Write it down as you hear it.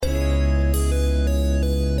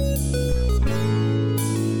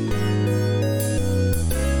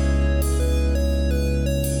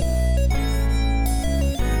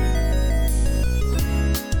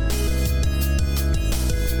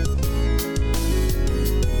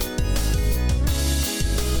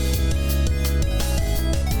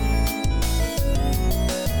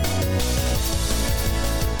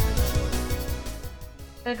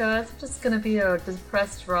Hey guys, I'm just gonna be a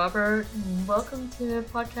depressed Robert. Welcome to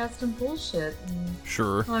Podcast and Bullshit.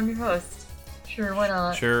 Sure. I'm your host. Sure, why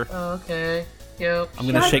not? Sure. Oh, okay. Yep. I'm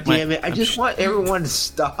gonna shake my. Damn it! I just want everyone to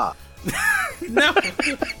stop. No.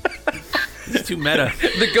 It's too meta.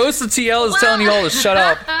 The ghost of TL is telling you all to shut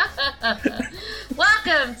up.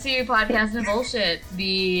 Welcome to Podcast and Bullshit,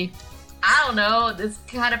 this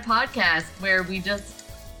kind of podcast where we just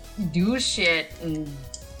do shit and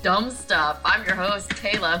dumb stuff. I'm your host,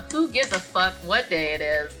 Kayla. Who gives a fuck what day it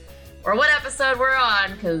is or what episode we're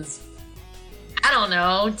on? Because I don't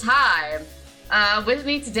know. Time. With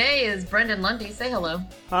me today is Brendan Lundy. Say hello.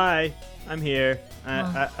 Hi, I'm here.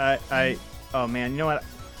 Oh man, you know what?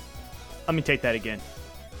 Let me take that again.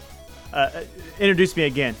 Introduce me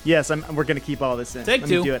again. Yes, we're gonna keep all this in. Take Let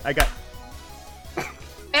two. me do it. I got.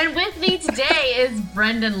 And with me today is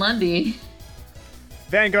Brendan Lundy.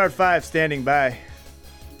 Vanguard 5 standing by.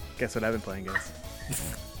 Guess what I've been playing, guys?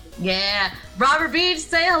 Yeah. Robert Beach,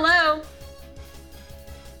 say hello.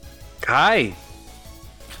 Hi.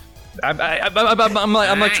 I'm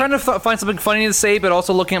like trying to find something funny to say, but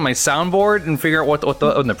also looking at my soundboard and figure out what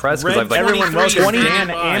the press because I've like everyone knows 20. Dan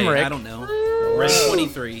Amrick. I don't know. Red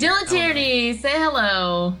 23. Dylan Tierney, say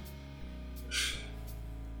hello.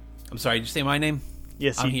 I'm sorry. Did you say my name?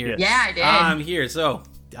 Yes, I'm here. yes. Yeah, I did. I'm here. So,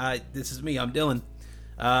 this is me. I'm Dylan.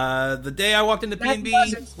 The day I walked into P&B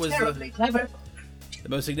was the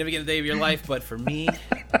most significant day of your life, but for me,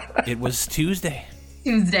 it was Tuesday.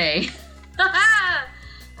 Tuesday.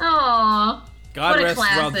 Aww. God What a rest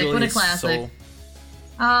classic, Rob what a Julius' classic. soul.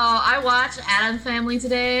 Oh, I watched Addams Family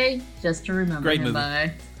today just to remember Great him movie.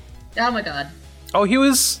 by. Oh my god. Oh, he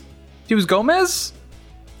was Gomez.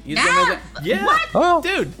 You don't know that? Yeah. What? Oh,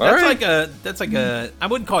 Dude, all right. that's like a I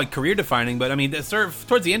wouldn't call it career defining, but I mean that's sort of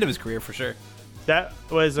towards the end of his career for sure. That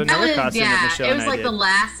was another costume that Michelle it was and I like did. the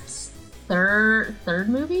last third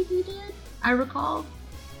movie he did, I recall.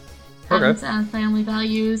 Okay. Addams Family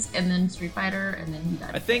Values, and then Street Fighter, and then he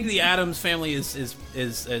died. I think the Addams Family is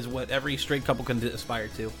what every straight couple can aspire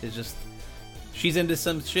to. Is just she's into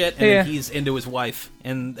some shit and Yeah. he's into his wife,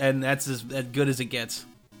 and that's as good as it gets.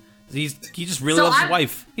 He just really So loves his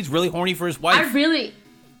wife. He's really horny for his wife.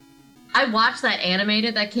 I watched that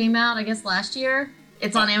animated that came out, I guess, last year.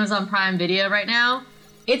 It's on Amazon Prime Video right now.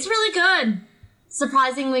 It's really good.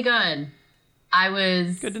 Surprisingly good.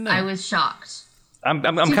 Good to know. I was shocked. I'm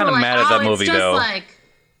People kind were of like, mad at that it's movie just though. Like,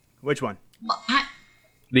 Which one?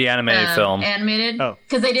 The animated film. Animated. Oh.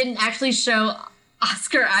 Because they didn't actually show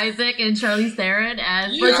Oscar Isaac and Charlize Theron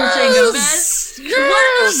as Bridget Shane Gomez. What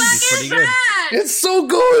the fuck pretty is good. that? It's so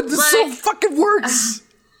good. It so Like- fucking works.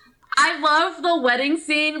 I love the wedding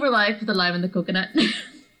scene where like put the lime in the coconut.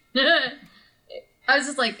 I was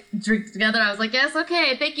just like drink together. I was like, yes,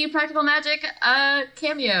 okay, thank you, Practical Magic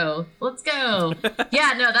cameo. Let's go.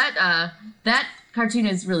 Yeah, no, that cartoon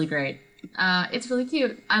is really great. It's really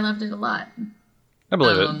cute. I loved it a lot. I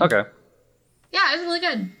believe it. Okay. Yeah, it's really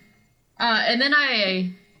good. And then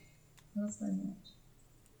what else did I watch?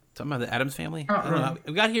 Talking about the Addams Family. I don't know.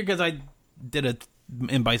 We got here because I did a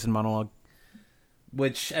M. Bison monologue,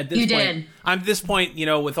 which at this You point, did. I'm at this point,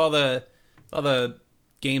 with all the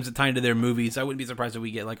games that tie into their movies, I wouldn't be surprised if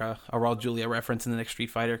we get like a Raul Julia reference in the next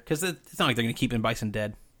Street Fighter, because it's not like they're going to keep M. Bison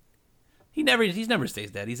dead. He never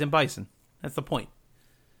stays dead. He's M. Bison. That's the point.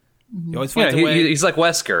 He always Yeah, finds a way. he's like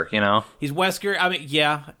Wesker, you know. He's Wesker. I mean,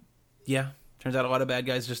 yeah. Turns out a lot of bad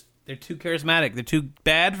guys they're too charismatic. They're too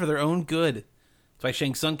bad for their own good. That's why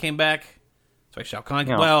Shang Tsung came back. That's why Shao Kahn.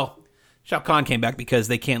 Yeah. Well, Shao Kahn came back because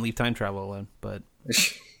they can't leave time travel alone. But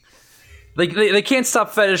They can't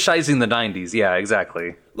stop fetishizing the 90s. Yeah,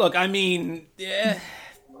 exactly. look, I mean,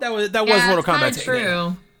 that was Yeah, Mortal it's kinda Kombat's heyday.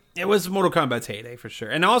 true. It was Mortal Kombat's heyday for sure.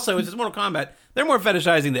 And also, it's just Mortal Kombat. They're more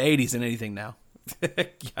fetishizing the '80s than anything now. You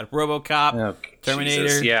got RoboCop, Oh, Terminator,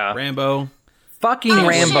 Jesus, yeah. Rambo. Fucking Oh,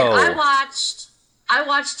 Rambo. shit, I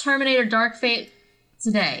watched Terminator Dark Fate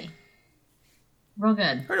today. Real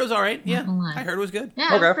good. Heard it was all right. Yeah, gonna lie. I heard it was good.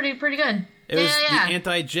 Yeah, Okay. it's pretty good. It was yeah. the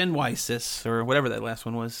anti-Gen-Wysis, or whatever that last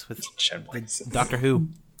one was with Doctor Who.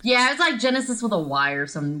 Yeah, it's like Genesis with a Y or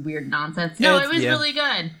some weird nonsense. No, Yeah, it was yeah. really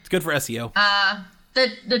good. It's good for SEO.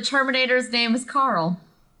 The Terminator's name is Carl.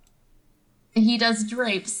 He does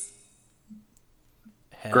drapes.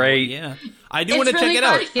 Hell Great. Yeah. I do It's want to really check it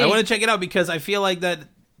out. funny. I want to check it out because I feel like that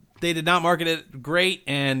they did not market it great,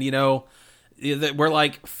 and that we're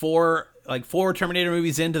like four Terminator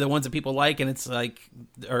movies into the ones that people like, and it's like,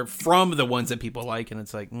 or from the ones that people like, and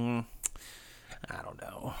it's like, I don't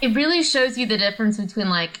know. It really shows you the difference between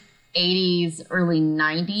like 80s, early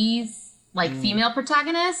 90s, like female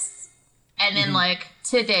protagonists, and then like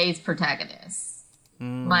today's protagonists.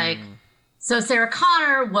 Like So Sarah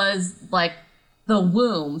Connor was like the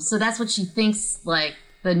womb. So that's what she thinks, like,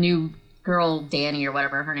 the new girl, Danny, or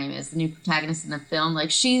whatever her name is, the new protagonist in the film.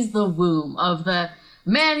 Like, she's the womb of the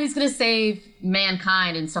man who's going to save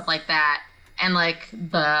mankind and stuff like that. And, like,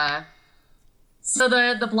 the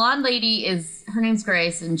blonde lady is, her name's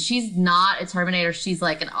Grace, and she's not a Terminator. She's,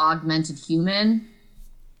 like, an augmented human.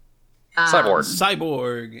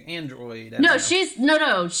 Cyborg, android. No, she's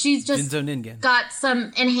just Shinzo Ningen. got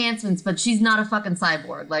some enhancements, but she's not a fucking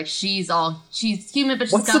cyborg. Like, she's human, but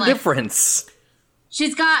she's What's got, the like, difference?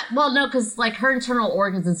 she's got, well, no, because, like, her internal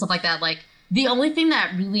organs and stuff like that, like, the only thing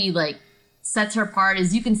that really, like, sets her apart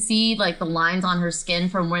is you can see, like, the lines on her skin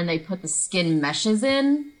from when they put the skin meshes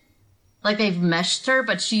in. Like, they've meshed her,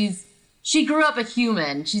 but she grew up a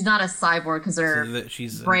human. She's not a cyborg because her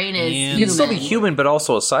brain is human. You can still be human, but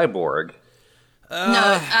also a cyborg.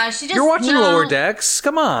 She just... You're watching no, Lower Decks.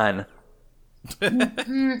 Come on.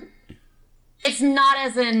 It's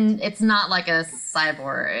not like a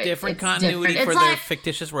cyborg. Different It's continuity different. for It's their like,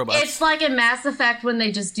 fictitious robots. It's like in Mass Effect when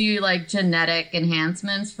they just do, like, genetic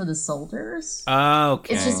enhancements for the soldiers.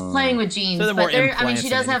 Okay. It's just playing with genes. So they're but more I mean, she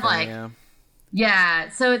does have, like... Yeah,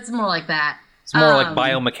 so it's more like that. It's more like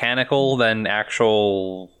biomechanical than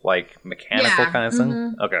actual, like, mechanical kind of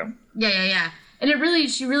thing? Okay. Yeah. And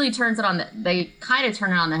she really turns it on they kind of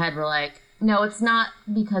turn it on the head. We're like, no, it's not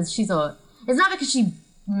because it's not because she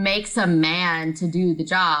makes a man to do the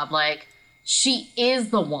job. Like, she is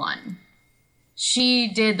the one. She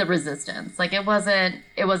did the resistance. Like, it wasn't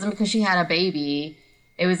because she had a baby.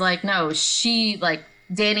 It was like, no, she, like,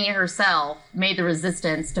 Danny herself made the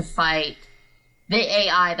resistance to fight the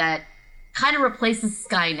AI that kind of replaces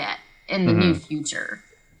Skynet in the new future,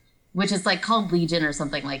 which is, like, called Legion or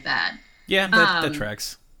something like that. Yeah, that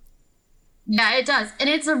tracks. Yeah, it does. And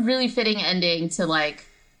it's a really fitting ending to, like,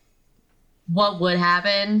 what would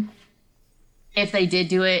happen if they did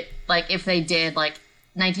do it. Like, if they did, like,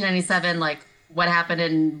 1997, like, what happened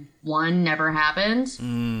in 1 never happened.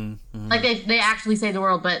 Mm-hmm. Like, they actually save the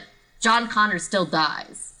world, but John Connor still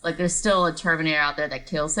dies. Like, there's still a Terminator out there that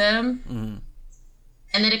kills him. Mm-hmm.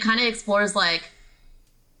 And then it kind of explores, like,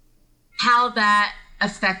 how that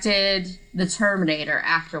affected the Terminator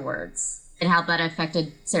afterwards and how that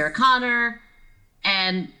affected Sarah Connor.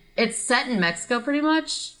 And it's set in Mexico pretty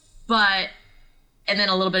much, and then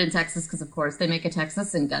a little bit in Texas because, of course, they make a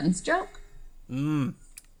Texas and guns joke. Gotta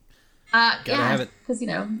have it. Because, you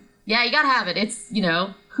gotta have it. It's,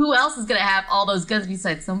 who else is gonna have all those guns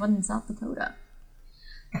besides someone in South Dakota?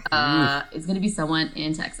 It's gonna be someone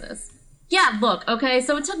in Texas. Yeah, look, okay,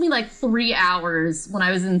 so it took me like 3 hours when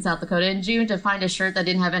I was in South Dakota in June to find a shirt that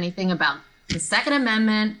didn't have anything about the Second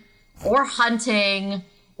Amendment or hunting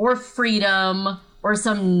or freedom or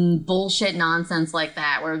some bullshit nonsense like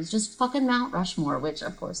that, where it was just fucking Mount Rushmore, which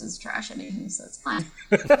of course is trash anyway, so it's fine.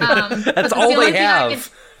 That's all they have.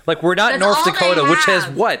 Like, we're not North Dakota, which has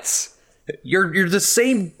what? You're the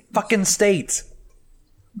same fucking state.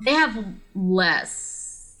 They have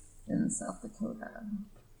less than South Dakota.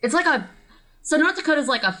 It's like so North Dakota's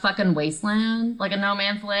like a fucking wasteland, like a no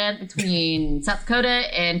man's land between South Dakota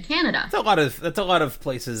and Canada. That's a lot of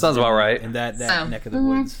places. Sounds about right. In that neck of the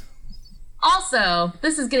woods. Also,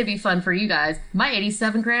 this is going to be fun for you guys. My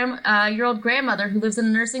 87-year-old grandmother who lives in a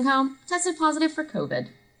nursing home tested positive for COVID.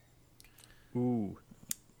 Ooh.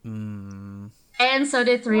 And so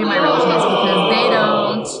did 3 of my relatives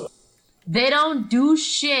because they don't do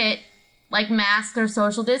shit like mask or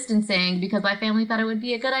social distancing because my family thought it would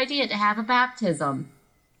be a good idea to have a baptism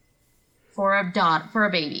for a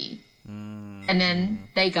baby. And then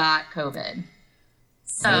they got COVID.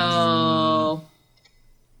 So...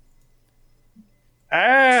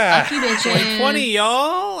 Lucky bitches. 2020,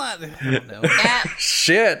 y'all. I don't know. Yeah.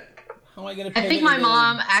 Shit. How am I gonna? I think my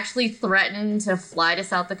mom actually threatened to fly to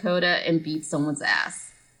South Dakota and beat someone's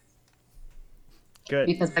ass. Good.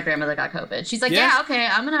 Because my grandmother got COVID. She's like, yeah okay,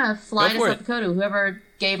 I'm gonna fly to South Dakota. Whoever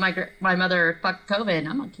gave my mother COVID,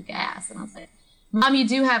 I'm gonna kick ass. And I was like, Mom, you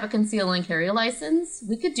do have a conceal and carry license.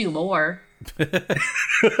 We could do more. We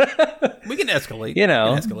can escalate. We can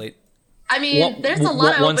escalate. I mean, there's a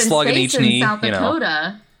lot of open space in South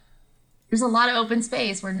Dakota. There's a lot of open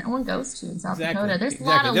space where no one goes to in South Dakota. There's a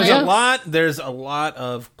lot of There's a lot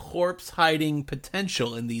of corpse hiding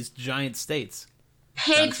potential in these giant states.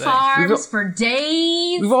 Pig farms for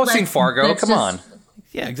days. We've all seen Fargo. Come on.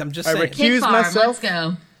 Yeah, I'm just saying. I recuse myself.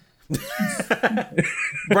 Let's go.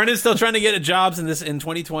 Brendan's still trying to get jobs in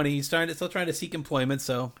 2020. He's still trying to seek employment,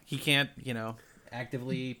 so he can't,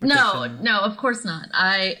 actively petition. No, of course not.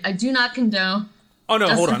 I do not condone. Oh no,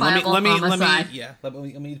 hold on. Let me homicide. let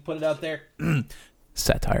me put it out there.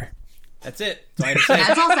 Satire. That's it. That's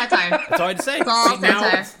all I had to say. That's all satire. That's all I had to say. That's all See, now,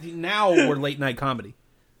 satire. now we're late night comedy.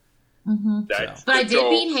 That's But I did dope.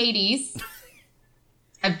 beat Hades.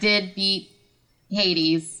 I did beat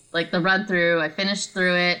Hades, like the run through. I finished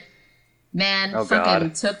through it. Man, Oh, fucking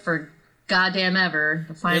God. took for goddamn ever.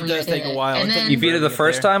 But finally, It does I did take a it. while. And It took then You beat it the Get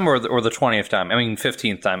first there. time or the 20th time? I mean,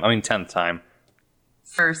 15th time. I mean, 10th time.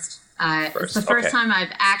 first. It's First, the first okay. time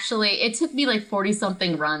I've actually. It took me like 40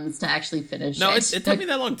 something runs to actually finish. No, it took me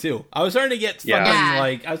that long too. I was starting to get fucking Yeah.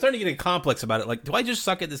 like I was starting to get a complex about it. Like, do I just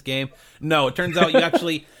suck at this game? No, it turns out you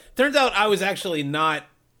actually. Turns out I was actually not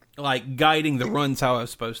like guiding the runs how I was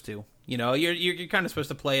supposed to. You know, you're kind of supposed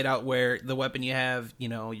to play it out where the weapon you have, you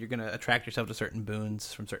know, you're gonna attract yourself to certain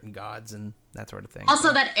boons from certain gods and that sort of thing.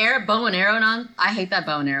 Also, that bow and arrow I hate that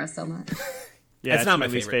bow and arrow so much. Yeah, It's not my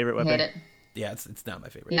least favorite. weapon. I hate it. Yeah, it's not my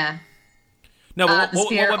favorite. Yeah. No, but the what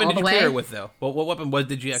spear weapon all did you the clear way. it with though? What weapon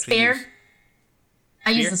did you actually Spear. use?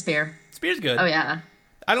 I use Spear? the spear. Spear's good. Oh yeah.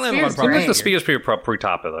 I don't have a lot of Spear's problems great. with The speed is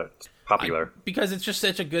pretty popular. because it's just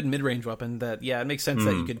such a good mid-range weapon that it makes sense Hmm.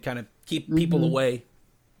 that you could kind of keep people away.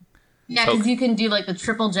 Yeah, because you can do like the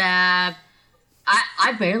triple jab.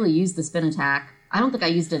 I barely used the spin attack. I don't think I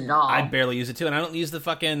used it at all. I barely use it too, and I don't use the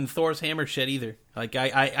fucking Thor's hammer shit either. Like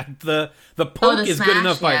the poke the is good smash,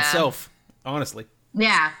 enough by yeah. itself, honestly.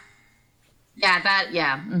 Yeah.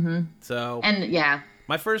 Yeah, mm-hmm. So And yeah.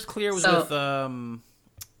 my first clear was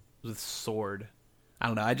with sword. I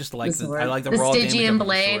don't know. I just like The sword. I like the The raw damage Stygian of the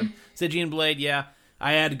blade. sword. Stygian blade, yeah.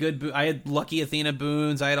 I had lucky Athena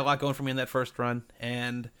boons. I had a lot going for me in that first run,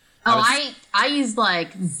 and I used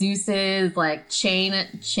like Zeus's like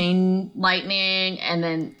chain lightning and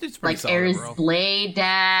then It's pretty like solid Ares overall. blade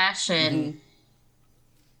dash and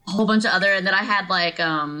a whole bunch of other, and then I had like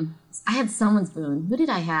I had someone's boon. Who did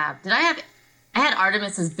I have? I had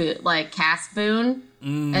Artemis's boon, like cast boon,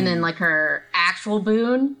 and then like her actual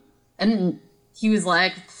boon, and then he was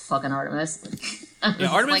like fucking Artemis. I was Yeah,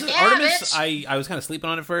 just Artemis. like, yeah, Artemis. bitch. I was kind of sleeping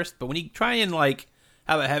on it first, but when you try and like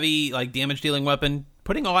have a heavy like damage dealing weapon,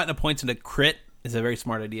 putting a lot of points into crit is a very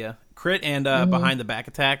smart idea. Crit and behind the back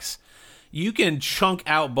attacks, you can chunk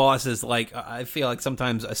out bosses like I feel like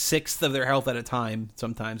sometimes a sixth of their health at a time.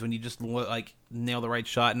 Sometimes when you just like nail the right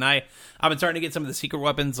shot, and I've been starting to get some of the secret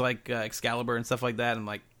weapons like Excalibur and stuff like that. I'm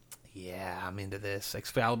like, yeah, I'm into this.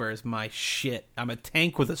 Excalibur is my shit. I'm a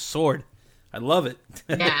tank with a sword. I love it.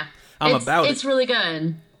 Yeah, I'm it's, about it. It's really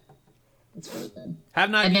good. It's really good. Have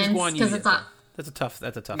not And used then, Guan Yu 'cause yet, it's not- though. That's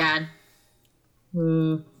a tough God.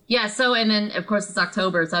 Yeah. So, and then of course it's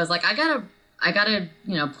October, so I was like, I gotta,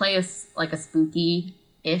 play a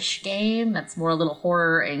spooky-ish game that's more a little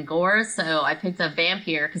horror and gore. So I picked up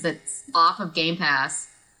Vampire because it's off of Game Pass,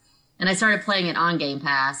 and I started playing it on Game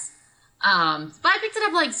Pass. But I picked it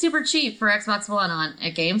up like super cheap for Xbox One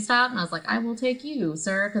at GameStop, and I was like, I will take you,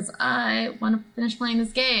 sir, because I want to finish playing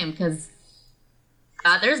this game because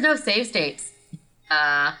there's no save states.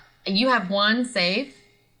 You have one save.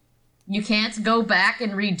 You can't go back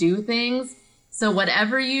and redo things. So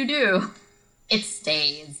whatever you do, it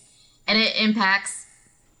stays. And it impacts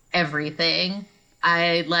everything.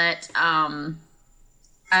 I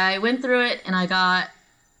went through it and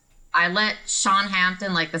I let Sean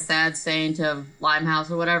Hampton, like the sad saint of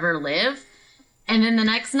Limehouse or whatever, live. And then the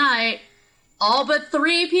next night, all but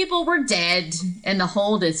 3 people were dead in the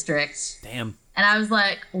whole district. Damn. And I was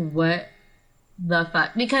like, what the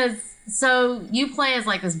fuck? Because, so you play as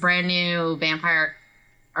like this brand new vampire,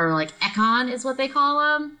 or like Ekon is what they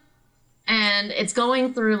call him. And it's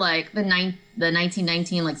going through like the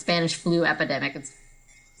 1919 like Spanish flu epidemic. It's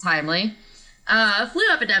timely. Flu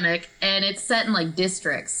epidemic, and it's set in like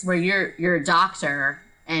districts where you're a doctor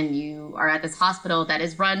and you are at this hospital that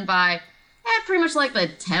is run by pretty much like the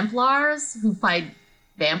Templars who fight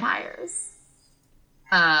vampires.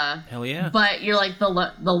 Hell yeah. But you're like the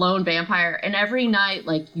lone vampire, and every night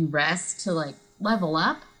like you rest to like level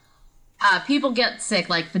up. People get sick,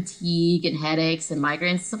 like fatigue and headaches and migraines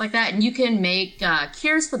and stuff like that, and you can make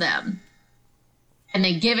cures for them, and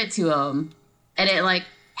they give it to them, and it like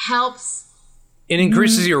helps. It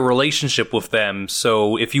increases your relationship with them,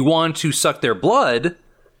 so if you want to suck their blood,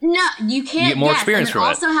 No, you can't. You get more yes, experience and from it.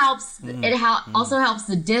 also helps. Also helps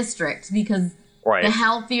the district because right? the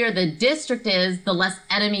healthier the district is, the less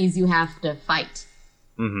enemies you have to fight.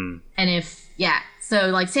 Mm-hmm. And so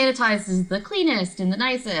like Sanitize is the cleanest and the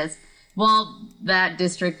nicest. Well, that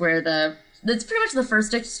district that's pretty much the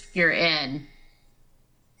first district you're in.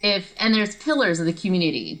 And there's pillars of the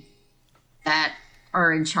community that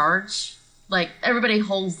are in charge. Like everybody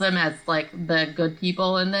holds them as like the good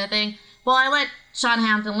people in the thing. Well, I let Sean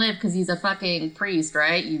Hampton live because he's a fucking priest,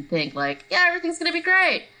 right? You think like, yeah, everything's gonna be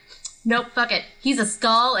great. Nope, fuck it. He's a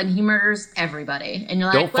skull and he murders everybody. And you're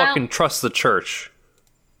like, Don't fucking trust the church.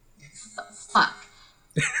 Fuck.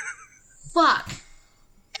 Fuck.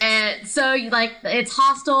 And so, it's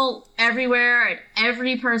hostile everywhere, and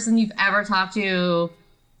every person you've ever talked to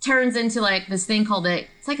turns into, this thing called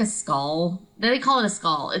it's like a skull. They call it a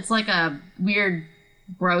skull. It's like a weird,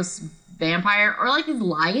 gross vampire, or these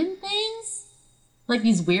lion things? Like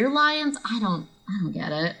these weird lions? I don't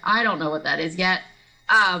get it. I don't know what that is yet.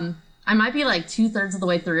 I might be 2/3 of the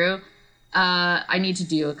way through. I need to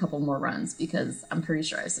do a couple more runs because I'm pretty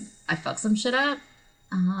sure I fucked some shit up.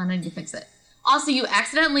 And I need to fix it. Also, you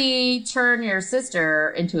accidentally turn your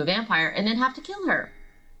sister into a vampire and then have to kill her.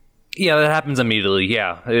 Yeah, that happens immediately.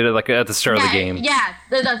 Yeah, at the start of the game. Yeah,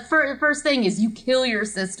 the first thing is you kill your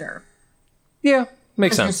sister. Yeah,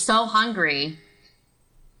 makes sense. You're so hungry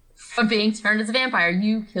from being turned as a vampire,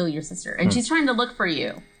 you kill your sister. And she's trying to look for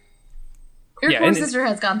you. Your poor sister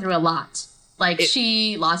has gone through a lot.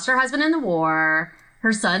 She lost her husband in the war,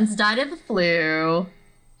 her sons died of the flu,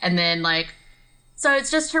 and then, so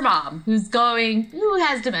it's just her mom who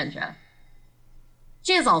has dementia.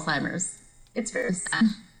 She has Alzheimer's. It's very sad.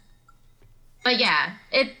 But yeah,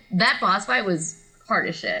 that boss fight was hard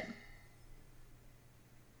as shit.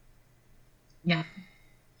 Yeah.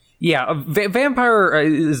 Yeah, Vampire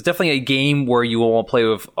is definitely a game where you want to play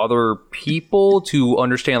with other people to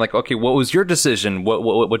understand, okay, what was your decision?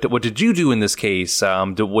 What did you do in this case?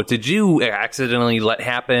 What did you accidentally let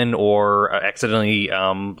happen or accidentally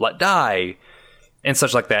let die? And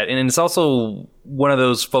such like that. And it's also one of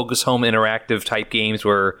those focus home interactive type games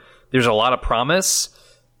where there's a lot of promise,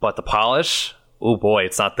 but the polish, oh boy,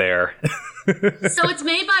 it's not there. So it's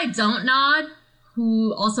made by Don't Nod,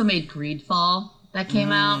 who also made Greedfall. That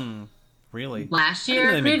came out really last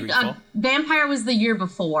year. Vampire was the year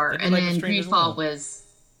before, and then Greedfall was.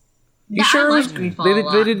 You sure? I liked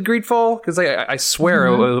Greedfall they did Greedfall? Because I swear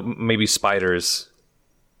it was maybe spiders.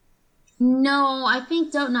 No, I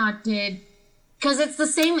think Don't Nod did. Because it's the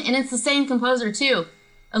same composer too,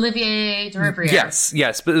 Olivier Derivière.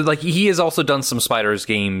 Yes, but he has also done some spiders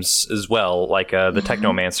games as well, the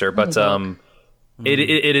Technomancer. But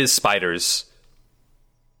it is spiders.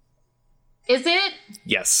 Is it?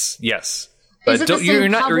 Yes. But you're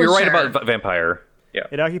right about Vampire. Yeah,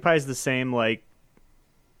 it occupies the same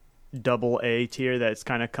double A tier that's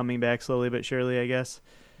kind of coming back slowly but surely, I guess.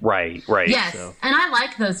 Right. Yes, and I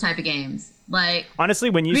like those type of games. Honestly,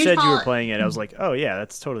 when you said you were playing it, I was like, oh yeah,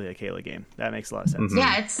 that's totally a Kayla game. That makes a lot of sense. Mm-hmm.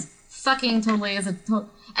 Yeah, it's fucking totally is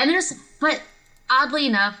but oddly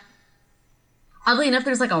enough,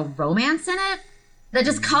 there's a romance in it that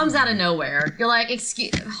just comes out of nowhere. You're like,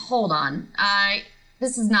 hold on,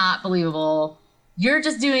 this is not believable. You're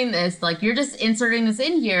just doing this, you're just inserting this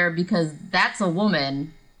in here because that's a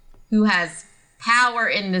woman who has power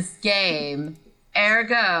in this game.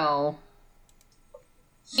 Ergo,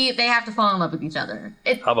 they have to fall in love with each other.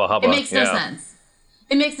 Hubba. It makes no sense.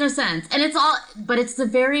 It makes no sense. And it's a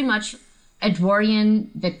very much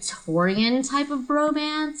Edwardian, Victorian type of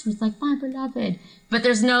romance where it's my beloved. But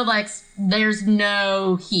there's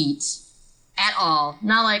no heat at all.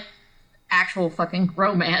 Not actual fucking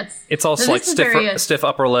romance. It's also stiff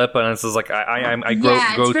upper lip, and it's just I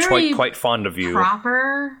grow quite fond of you.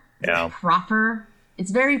 Proper. Yeah. It's proper.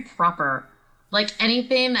 It's very proper.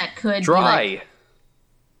 Anything that could dry. Be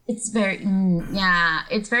it's very,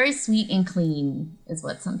 it's very sweet and clean is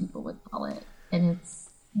what some people would call it. And it's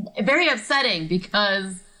very upsetting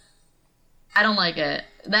because I don't like it.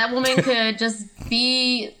 That woman could just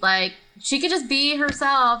be she could just be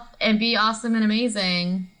herself and be awesome and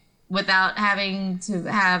amazing without having to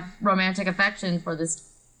have romantic affection for this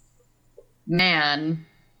man.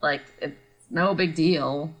 It's no big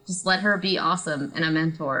deal. Just let her be awesome and a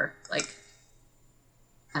mentor.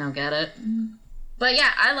 I don't get it. But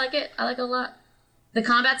yeah, I like it. I like it a lot. The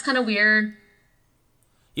combat's kind of weird.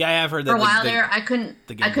 Yeah, I have heard that. For a while there, I couldn't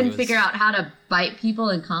figure out how to bite people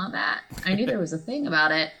in combat. I knew there was a thing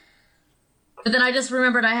about it. But then I just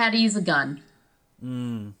remembered I had to use a gun.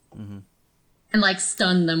 Mm-hmm. And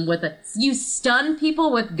stun them with it. You stun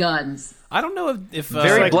people with guns. I don't know if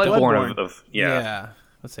very Bloodborne. Yeah.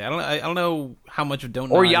 Let's see. I don't know how much of Don't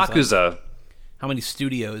Nod or Yakuza. How many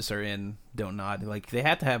studios are in Don't Nod? They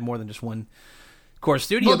have to have more than just one core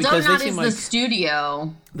studio because Don't Nod they seem is the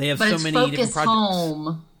studio. They have but so it's many Focus different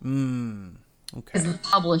projects. Home. Okay. Is the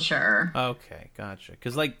publisher. Okay, gotcha.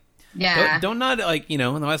 Because Don't Nod in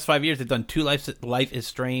the last 5 years they've done 2 Life is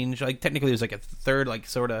Strange. Technically there's a third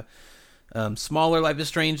sort of smaller Life is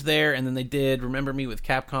Strange there, and then they did Remember Me with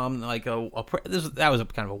Capcom. Like that was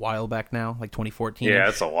kind of a while back now, like 2014. Yeah,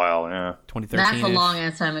 it's a while. Yeah, 2013. That's a long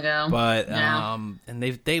ass time ago. But yeah. and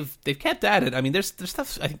they've kept at it. I mean, there's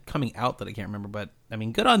stuff I think coming out that I can't remember, but I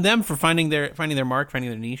mean, good on them for finding their mark, finding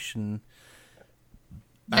their niche, and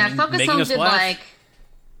Focus Home did like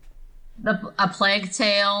a Plague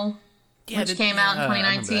Tale, which came out in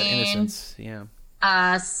 2019. Innocence, yeah.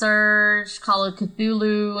 Surge, Call of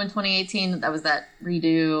Cthulhu in 2018. That was that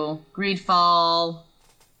redo. Greedfall,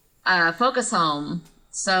 Focus Home.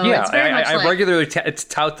 So yeah, it's very much I regularly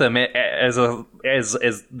tout them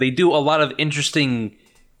as they do a lot of interesting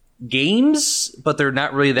games, but they're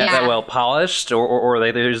not really that well polished,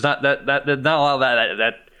 or there's not that not a lot of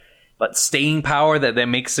that staying power that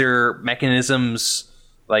makes their mechanisms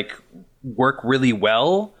like work really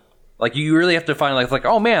well. Like you really have to find like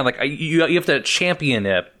oh man, like you have to champion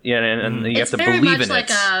it, and you have to believe in it. It's very much like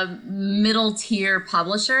a middle tier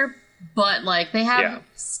publisher, but like they have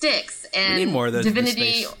Styx and need more of those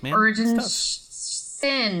Divinity space, man. Origin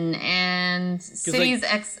Sin and Cities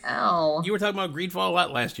XL. You were talking about Greedfall a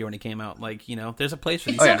lot last year when it came out. Like there's a place for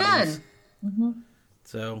these. It's so games. good. Mm-hmm.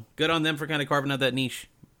 So good on them for kind of carving out that niche,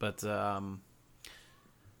 but.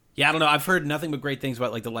 Yeah, I don't know. I've heard nothing but great things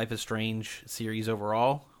about like the Life is Strange series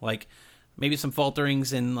overall. Like maybe some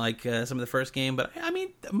falterings in like some of the first game, but I mean,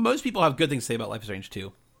 most people have good things to say about Life is Strange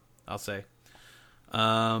 2. I'll say. But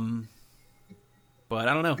I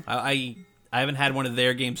don't know. I haven't had one of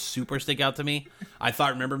their games super stick out to me. I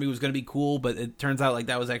thought Remember Me was going to be cool, but it turns out like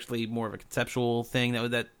that was actually more of a conceptual thing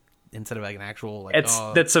that instead of like an actual like.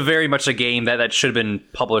 That's a very much a game that should have been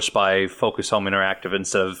published by Focus Home Interactive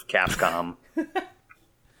instead of Capcom.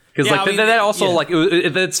 Because that also like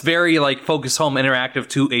that's very like Focus Home Interactive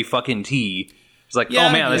to a fucking T. It's like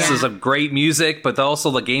oh man, this is a great music, but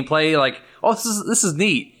also the gameplay like oh this is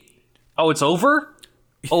neat. Oh, it's over.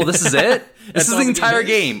 Oh, this is it. This is the entire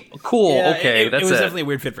game. Cool. Yeah, okay, that's it. It was definitely a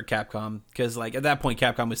weird fit for Capcom because like at that point,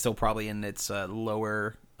 Capcom was still probably in its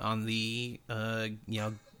lower on the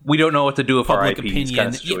we don't know what to do with our IPs. Opinion.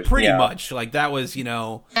 Kind of pretty much like that was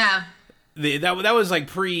yeah. That was like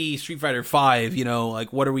pre Street Fighter V,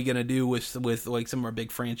 like what are we gonna do with like some of our big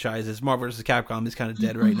franchises? Marvel vs. Capcom is kind of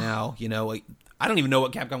dead right now, like I don't even know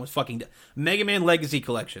what Capcom was fucking Mega Man Legacy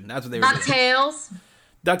Collection. That's what they were doing. DuckTales.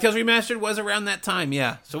 DuckTales Remastered was around that time,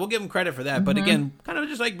 yeah. So we'll give them credit for that. Mm-hmm. But again, kind of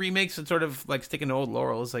just like remakes and sort of like sticking to old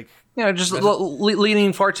laurels, like just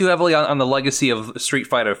leaning far too heavily on the legacy of Street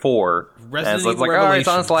Fighter 4. Resident Evil like, all right, it's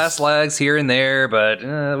on its last legs here and there,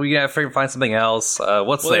 but we gotta find something else.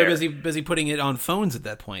 What's there? They're busy putting it on phones at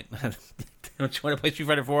that point. Don't you want to play Street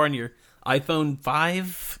Fighter 4 on your iPhone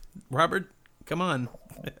 5, Robert? Come on.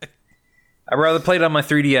 I'd rather play it on my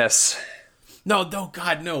 3DS. No,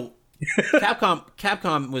 God, no.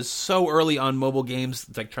 Capcom was so early on mobile games,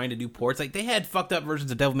 like trying to do ports. Like they had fucked up versions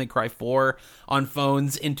of Devil May Cry 4 on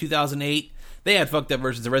phones in 2008. They had fucked up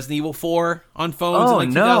versions of Resident Evil 4 on phones in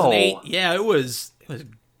 2008. Yeah, it was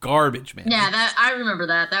garbage, man. Yeah, I remember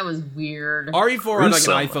that. That was weird. RE4 on like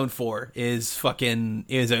an iPhone 4 is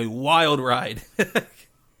a wild ride.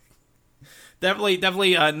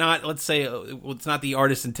 Definitely not. Let's say it's not the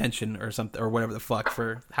artist's intention or something or whatever the fuck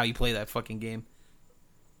for how you play that fucking game.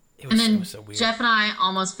 It was so weird. Jeff and I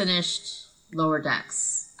almost finished Lower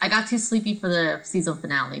Decks. I got too sleepy for the season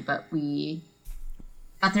finale, but we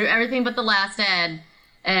got through everything but the last end,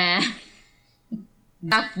 and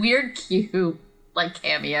that weird cube like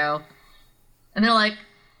cameo. And they're like,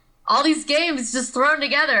 all these games just thrown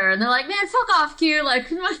together, and they're like, man, fuck off, Q.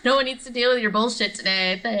 Like, no one needs to deal with your bullshit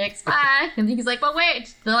today. Thanks, bye. And he's like, but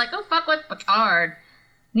wait. They're like, oh, fuck with Picard.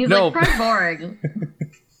 And he's like, pretty boring.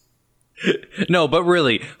 No, but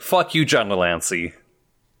really, fuck you, John Delancey.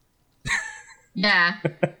 Yeah.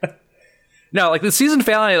 No, like the season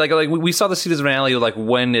finale, like we saw the season finale like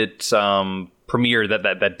when it premiered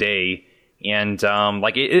that day, and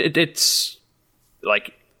like it's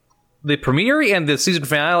like the premiere and the season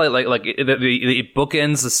finale, like it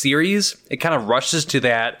bookends the series. It kind of rushes to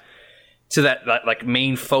that like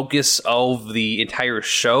main focus of the entire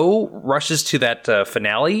show, rushes to that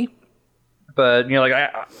finale. But like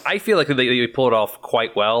I feel like they pull it off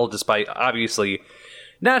quite well, despite obviously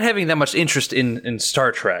not having that much interest in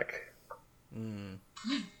Star Trek.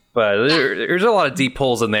 But there's a lot of deep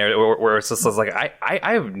pulls in there where it's just like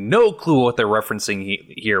I have no clue what they're referencing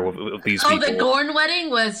here with these people. Oh, the Gorn wedding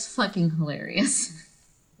was fucking hilarious.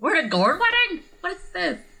 We're at a Gorn wedding? What is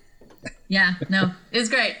this? Yeah, no, it was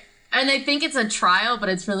great. And they think it's a trial, but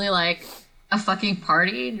it's really like a fucking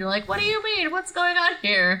party. And you're like, what do you mean? What's going on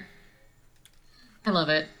here? I love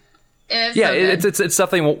it. It's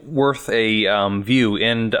definitely worth a view.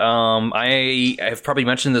 And I have probably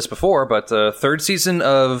mentioned this before, but the third season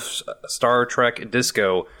of Star Trek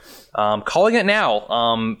Disco, calling it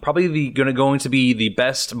now, probably going to be the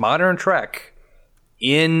best modern Trek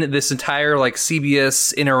in this entire like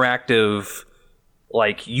CBS interactive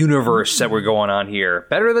like universe that we're going on here.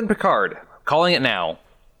 Better than Picard. Calling it now.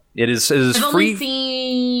 It is I've free. only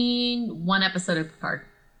seen one episode of Picard.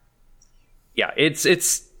 Yeah, it's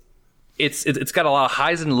got a lot of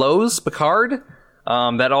highs and lows. Picard,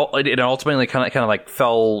 it ultimately kind of like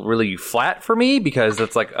fell really flat for me because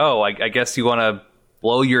it's like, oh, I guess you want to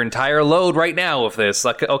blow your entire load right now with this.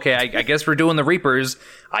 Like, okay, I guess we're doing the Reapers.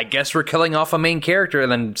 I guess we're killing off a main character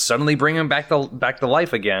and then suddenly bring him back to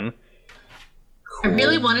life again. Cool. I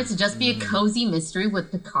really wanted to just be a cozy mystery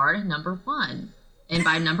with Picard number 1. And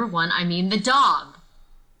by number 1, I mean the dog.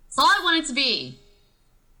 That's all I wanted to be.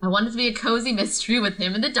 I wanted to be a cozy mystery with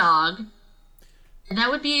him and the dog. And that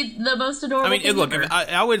would be the most adorable thing look, ever.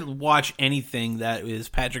 I would watch anything that is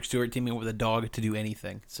Patrick Stewart teaming up with a dog to do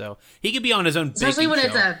anything. So he could be on his own baking Especially when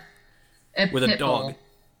show it's with a pit dog. bull.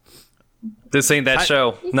 This ain't that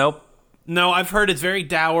show. Nope. No, I've heard it's very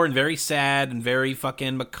dour and very sad and very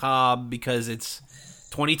fucking macabre because it's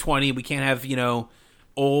 2020. We can't have,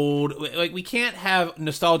 old... Like, we can't have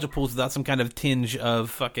nostalgia pools without some kind of tinge of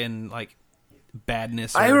fucking, like,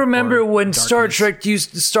 badness. I remember when darkness. Star Trek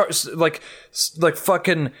used to start like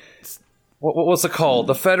fucking what's it called?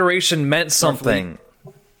 The Federation meant something.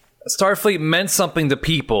 Starfleet meant something to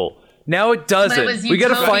people. Now it doesn't. We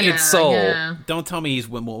got to find its soul. Yeah. Don't tell me he's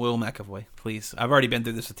Will McAvoy, please. I've already been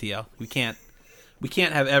through this with TL. We can't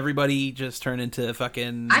have everybody just turn into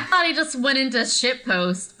fucking... I thought he just went into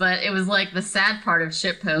shitpost, but it was like the sad part of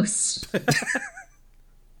shitpost.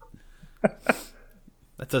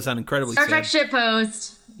 That does sound incredibly Star Trek sad.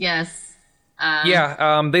 shitpost, yes.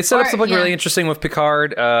 They set up something really interesting with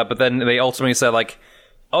Picard, but then they ultimately said, like,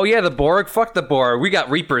 oh yeah, the Borg? Fuck the Borg. We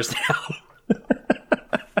got Reapers now.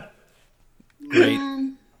 Great.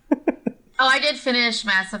 I did finish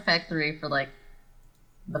Mass Effect 3 for, like,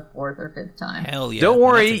 the 4th or 5th time. Hell yeah. Don't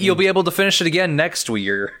worry, you'll be able to finish it again next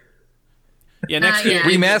year. Yeah, next year. Yeah.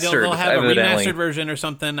 Remastered, They'll have evidently. a remastered version or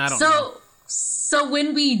something. I don't know. So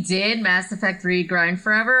when we did Mass Effect 3 Grind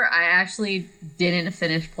Forever, I actually didn't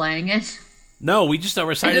finish playing it. No, we just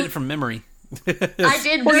recited it from memory. I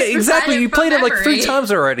did. Well, yeah, recite exactly. You from played it like 3 memory.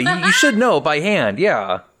 times already. You should know by hand.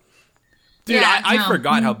 Yeah. Dude, Yeah, I no.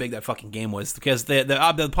 forgot how big that fucking game was because the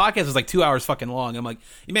podcast was like 2 hours fucking long. I'm like,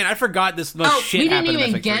 man, I forgot this much shit we happened didn't in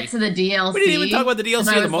even Mass Effect get 3. to the DLC. We didn't even talk about the DLC And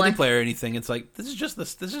or I the was like, multiplayer or anything. It's like this is just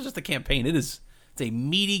the campaign. It's a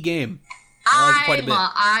meaty game. I like it quite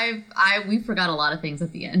a bit. We forgot a lot of things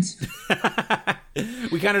at the end.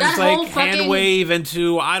 We kind of That just like whole fucking- hand wave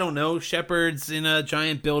into I don't know shepherds in a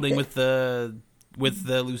giant building with the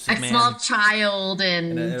lucid A man. small child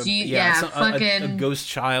and fucking a ghost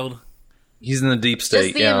child. He's in the deep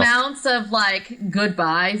state. just the amounts of like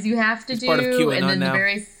goodbyes you have to do, part of QAnon and then now. the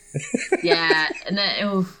very and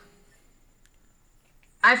then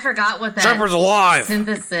I forgot what that Shepard's alive.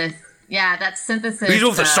 synthesis. Yeah, that synthesis. He's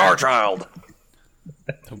with the Star Child.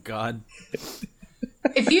 Oh God.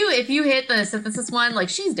 If you hit the synthesis one, like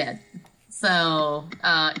she's dead. So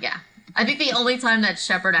yeah, I think the only time that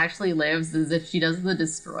Shepard actually lives is if she does the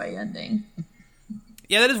destroy ending.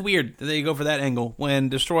 Yeah, that is weird that they go for that angle when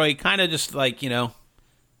Destroy kind of just like, I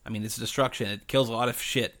mean, it's destruction. It kills a lot of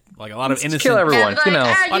shit. Like a lot of innocent... Kill everyone, Like, you know. you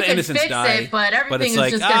A lot of can innocents fix die. it, but everything it's is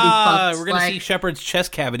like, just gonna be fucked. we're going to like, see Shepard's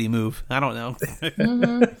chest cavity move. I don't know.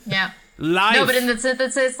 yeah. Life. No, but in the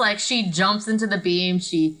synthesis, like she jumps into the beam,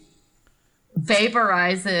 she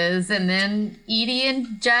vaporizes, and then Edie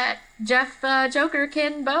and Jeff Joker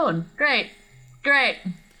can bone. Great.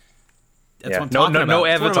 That's what I'm No talking about. no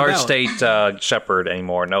That's what I'm Avatar about. State Shepard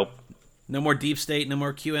anymore. Nope. No more deep state. No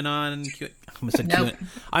more QAnon. I almost said Nope.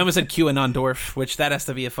 I almost said QAnon Dorf, which that has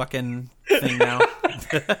to be a fucking thing now.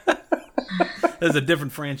 There's a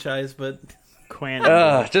different franchise, but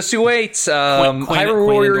Just you wait. Hyrule Quanon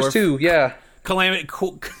Warriors Dorf. 2. Yeah. Calamity.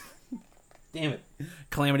 Damn it,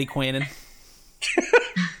 Calamity Quanon.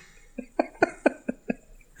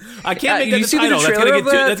 I can't make that you the see the title. trailer of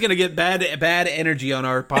that? That's gonna get bad energy on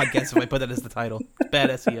our podcast if I put that as the title. It's bad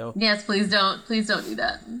SEO. Yes, please don't do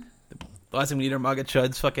that. The last thing we need are MAGA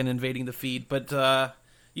chuds fucking invading the feed. But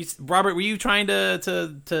Robert, were you trying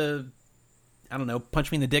to I don't know,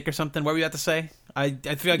 punch me in the dick or something? What were you about to say? I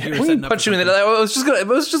feel like you were setting up. Punch you in the. I was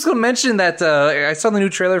just gonna mention that I saw the new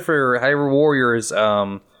trailer for Hyrule Warriors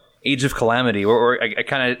Age of Calamity, or it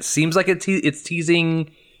kind of seems like it's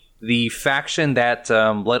teasing the faction that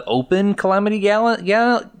let open Calamity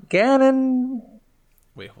Ganon.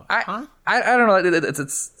 Wait, what? I don't know.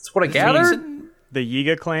 It's what I gathered. The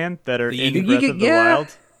Yiga clan that are in Yiga- Breath of the yeah.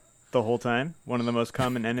 Wild the whole time, one of the most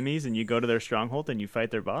common enemies, and you go to their stronghold and you fight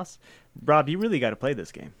their boss. Rob, you really got to play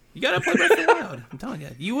this game. You gotta play Breath of the Wild. I'm telling you,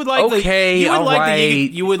 you would like.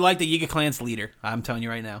 You would like the Yiga clan's leader. I'm telling you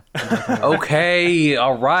right now. Okay,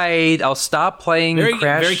 all right. I'll stop playing Very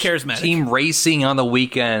Crash charismatic. Team Racing on the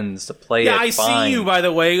weekends to play Yeah, it. I Fine. see you, by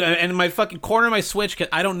the way, and my fucking corner of my Switch. 'Cause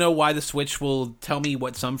I don't know why the Switch will tell me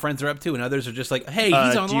what some friends are up to, and others are just like, "Hey, he's Do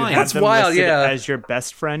you online." have That's them wild, listed yeah. as your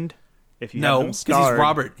best friend? If you have No, them because starred, he's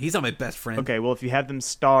Robert. He's not my best friend. Okay, well, if you have them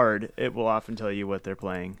starred, it will often tell you what they're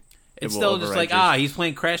playing. It It's will still just override like, yours. he's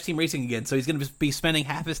playing Crash Team Racing again, so he's going to be spending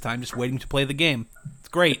half his time just waiting to play the game. It's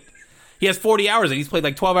great. He has 40 hours, and he's played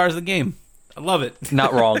like 12 hours of the game. I love it.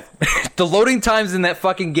 Not wrong. The loading times in that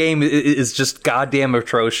fucking game is just goddamn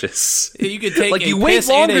atrocious. You could take Like a you wait piss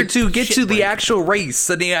and longer a to get shit to the break. actual race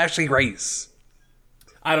than they actually race.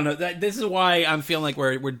 I don't know. This is why I'm feeling like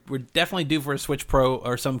we're definitely due for a Switch Pro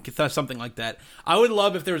or something like that. I would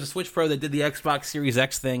love if there was a Switch Pro that did the Xbox Series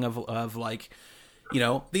X thing of like,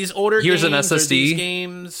 these older Here's an games or SSD. these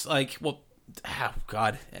games like, well, oh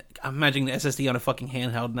god, I'm imagining the SSD on a fucking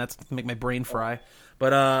handheld, and that's make my brain fry.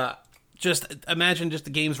 But just imagine just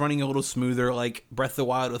the games running a little smoother, like Breath of the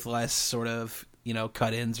Wild with less sort of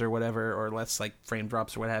cut-ins or whatever, or less like frame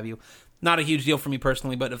drops or what have you. Not a huge deal for me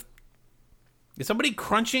personally, but if is somebody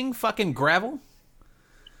crunching fucking gravel?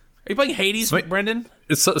 Are you playing Hades, Brendan?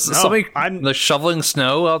 Is somebody I'm- like shoveling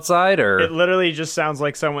snow outside, or It literally just sounds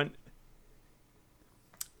like someone.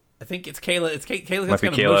 I think it's Kayla. Kayla's Might be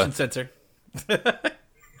got a Kayla. motion sensor.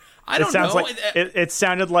 I don't It sounds know. like it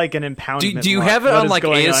sounded like an impoundment. do you lot. have it What on is like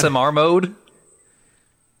going on? ASMR mode? I'm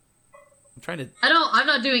trying to. I'm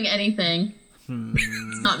not doing anything.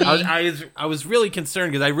 It's not me. I was really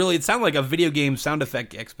concerned because it sounded like a video game sound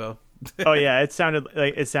effect expo. Oh yeah, it sounded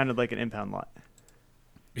like an impound lot.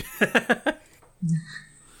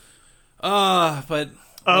 But Oh,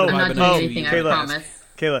 I'm not doing oh, anything, I Kayla, promise.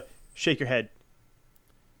 Kayla, shake your head.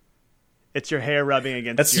 It's your hair rubbing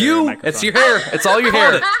against. That's your you. microphone. It's your hair. It's all your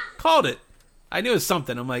hair. called it. I knew it was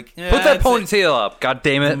something. I'm like, Put that it's a ponytail up. God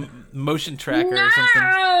damn it. motion tracker No, or something.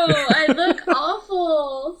 I look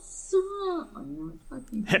awful.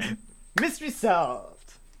 Fucking Mystery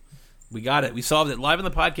solved. We got it. We solved it live on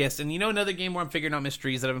the podcast. And another game where I'm figuring out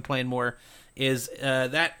mysteries that I've been playing more is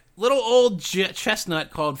that little old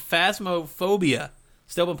chestnut called Phasmophobia.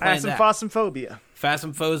 Still been playing that. Phasmophobia.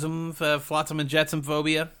 Phasmophosm, Flotsam and Jetsam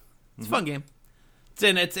Phobia. It's a fun game.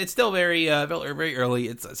 It's still very very early.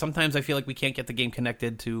 It's sometimes I feel like we can't get the game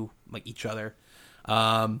connected to like each other.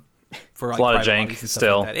 For like, a lot of private jank lobbies and stuff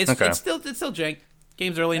still. Like that. Okay. It's still jank.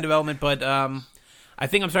 Game's early in development, but I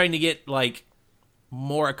think I'm starting to get like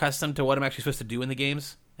more accustomed to what I'm actually supposed to do in the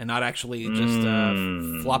games, and not actually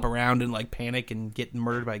just flop around and like panic and get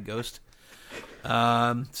murdered by a ghost.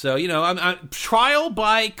 So I'm trial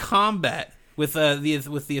by combat with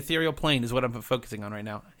the ethereal plane is what I'm focusing on right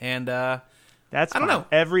now, and That's I don't fine. know.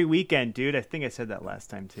 Every weekend, dude. I think I said that last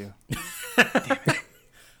time too.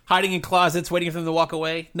 hiding in closets, waiting for them to walk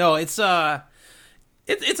away. No, it's a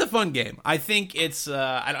fun game. I think it's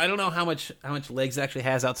I don't know how much legs it actually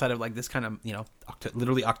has outside of like this kind of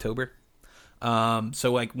literally October.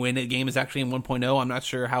 So like when a game is actually in 1.0, I'm not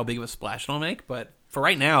sure how big of a splash it'll make, but for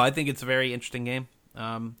right now, I think it's a very interesting game.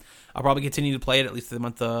 I'll probably continue to play it at least the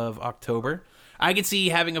month of October. I could see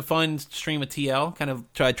having a fun stream with TL, kind of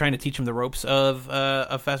trying to teach him the ropes of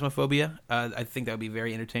Phasmophobia. I think that would be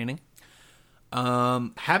very entertaining.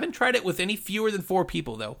 Haven't tried it with any fewer than 4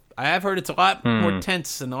 people though. I have heard it's a lot more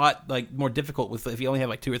tense and a lot like more difficult with if you only have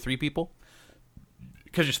like 2 or 3 people,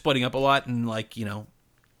 because you're splitting up a lot and like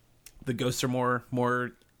the ghosts are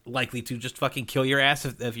more likely to just fucking kill your ass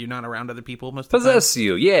if you're not around other people most of the time. Possess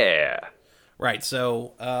you, yeah. Right.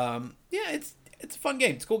 So yeah, it's a fun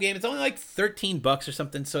game. It's a cool game. It's only like $13 or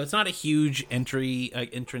something, so it's not a huge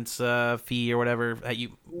entrance fee or whatever that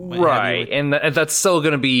you might have Right, you and that's still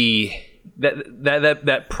going to be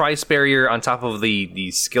that price barrier on top of the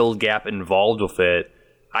skill gap involved with it.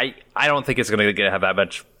 I don't think it's going to have that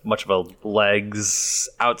much of a legs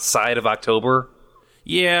outside of October.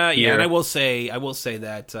 Yeah, here. and I will say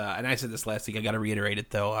that, and I said this last week. I got to reiterate it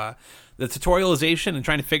though. The tutorialization and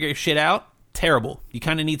trying to figure shit out, terrible. You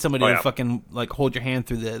kind of need somebody to fucking like hold your hand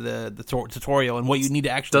through the tutorial and what you need to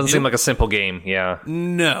actually Doesn't do. seem like a simple game. Yeah.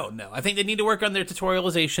 No. I think they need to work on their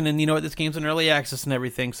tutorialization, and this game's in early access and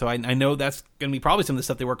everything, so I know that's going to be probably some of the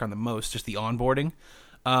stuff they work on the most, just the onboarding.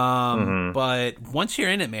 But once you're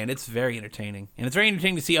in it, man, it's very entertaining, and it's very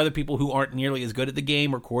entertaining to see other people who aren't nearly as good at the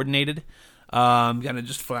game or coordinated, kind of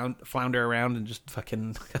just flounder around and just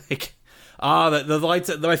fucking like. The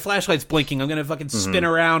lights, my flashlight's blinking. I'm gonna fucking spin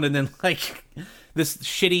around, and then like this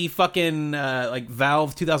shitty fucking like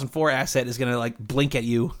Valve 2004 asset is gonna like blink at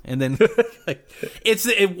you, and then like,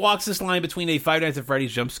 it walks this line between a Five Nights at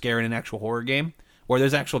Freddy's jump scare and an actual horror game, where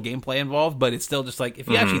there's actual gameplay involved, but it's still just like if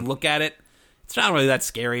you actually look at it, it's not really that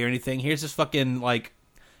scary or anything. Here's this fucking like.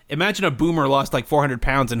 Imagine a boomer lost like 400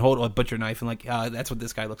 pounds and hold a butcher knife and like that's what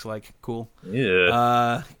this guy looks like. Cool.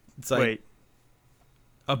 Yeah. It's like Wait.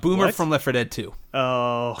 a boomer What? from Left 4 Dead 2.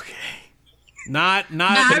 Oh, okay.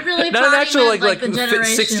 I really Not an thought actual he like meant, the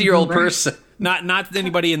generation 60-year-old boomer. person. not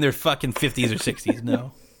anybody in their fucking 50s or 60s.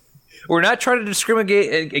 No. We're not trying to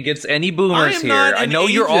discriminate against any boomers I am here. not I an know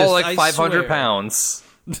you're all like ageist, I 500 swear. pounds.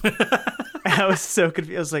 I was so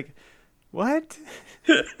confused. I was like, what?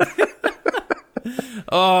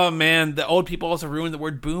 Oh man, the old people also ruined the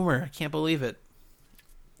word boomer. I can't believe it.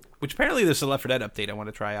 Which apparently there's a Left 4 Dead update I want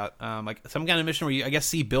to try out. Like some kind of mission where you, I guess,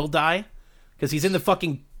 see Bill die because he's in the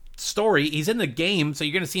fucking story. He's in the game, so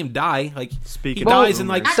you're gonna see him die. Like Speaking he of dies in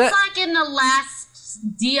like That's That- like in the last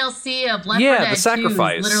DLC of Left 4 Yeah, Dead the 2,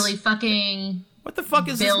 sacrifice. literally fucking. what the fuck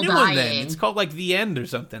is Bill this new one then? dying. It's called like The End or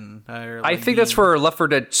something. Or, I like, think that's for Left 4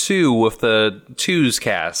 Dead 2 with the 2's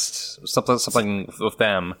cast. Something with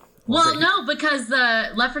them. Well, no, because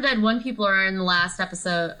the Left 4 Dead 1 people are in the last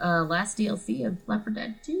episode, last DLC of Left 4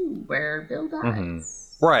 Dead 2, where Bill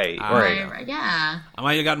dies. Right, right. Right, yeah. I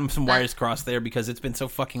might have gotten some wires crossed there because it's been so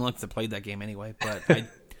fucking long since I played that game anyway. But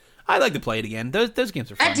I'd like to play it again. Those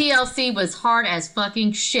games are fun. That DLC was hard as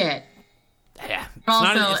fucking shit. Yeah. It's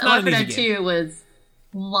Also, not Left an 4 easy Dead game. 2 was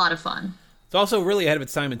a lot of fun. It's also really ahead of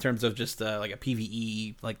its time in terms of just like a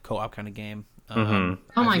PvE, like co-op kind of game. Oh I my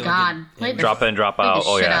feel like god. Played the Drop in, drop played the out.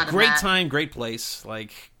 Oh shit yeah. out of great that. time, great place.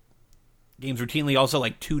 Like games routinely also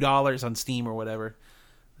like $2 on Steam or whatever.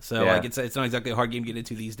 So Yeah. like it's not exactly a hard game to get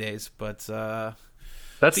into these days, but That's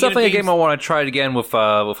Speaking of definitely a games- game I want to try it again with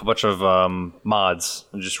a bunch of mods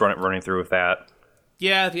and just running through with that.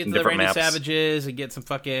 yeah, if you get the Different Randy maps. Savages and get some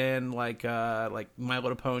fucking like My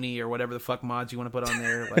Little Pony or whatever the fuck mods you want to put on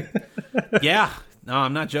there. Like, yeah, no,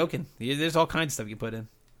 I'm not joking. There's all kinds of stuff you put in.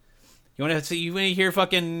 You want to see? You want to hear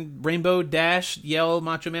fucking Rainbow Dash yell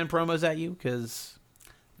Macho Man promos at you? Because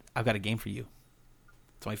I've got a game for you.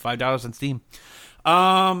 It's only $5 on Steam.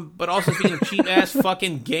 But also speaking of cheap ass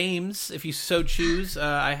fucking games, if you so choose,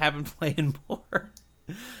 I have been playing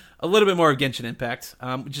a little bit more of Genshin Impact,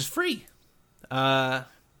 which is free. It's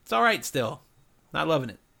all right still. Not loving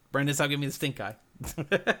it. Brendan, stop giving me the stink eye.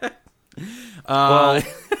 Well,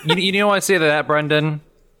 you know why I say that, Brendan?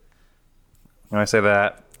 When I say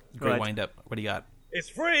that, Great Right. wind up. What do you got? It's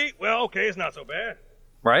free. Well, okay, it's not so bad.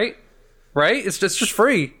 right? Right? It's just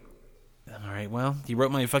free. All right. Well, you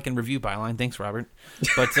wrote my fucking review byline. Thanks, Robert.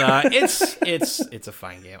 But it's a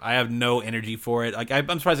fine game. I have no energy for it. Like I'm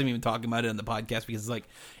surprised I'm even talking about it on the podcast because like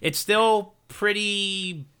it's still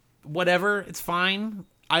pretty whatever. It's fine.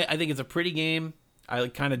 I think it's a pretty game. I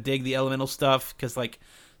like, kind of dig the elemental stuff because like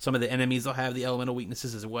some of the enemies will have the elemental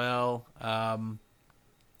weaknesses as well.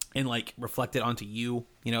 And like reflect it onto you.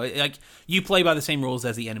 You know, like you play by the same rules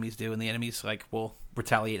as the enemies do, and the enemies like will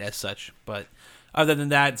retaliate as such. But other than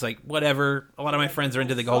that, it's like whatever. A lot of my friends are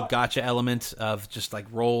into the whole gotcha element of just like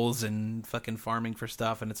rolls and fucking farming for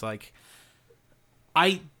stuff, and it's like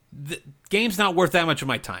the game's not worth that much of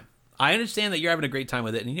my time. I understand that you're having a great time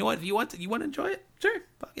with it, and you know what? If you want to enjoy it, sure,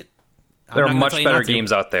 fuck it. I'm There not are gonna much tell you better not to.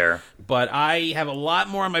 games out there. But I have a lot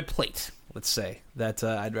more on my plate. Let's say that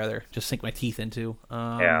I'd rather just sink my teeth into.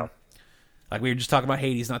 Yeah. Like we were just talking about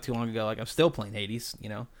Hades not too long ago. Like I'm still playing Hades. You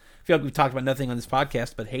know, I feel like we've talked about nothing on this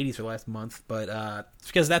podcast but Hades for the last month. But it's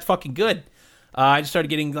because that's fucking good. I just started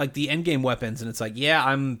getting like the end game weapons, and it's like, yeah,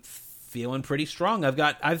 I'm feeling pretty strong. I feel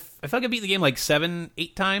like I beat the game like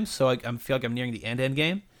 7-8 times, so I feel like I'm nearing the end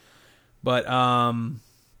game. But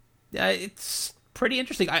yeah, it's pretty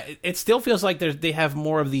interesting. It still feels like they have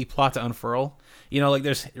more of the plot to unfurl. You know, like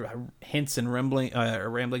there's hints and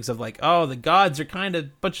ramblings of like, oh, the gods are kind of a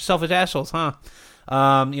bunch of selfish assholes, huh?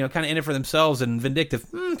 You know, kind of in it for themselves and vindictive.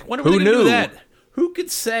 When are we Who going to do knew? that? Who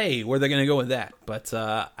could say where they're going to go with that? But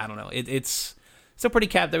I don't know. It's still pretty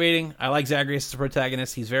captivating. I like Zagreus as the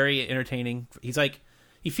protagonist. He's very entertaining.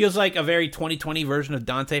 He feels like a very 2020 version of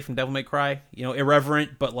Dante from Devil May Cry. You know,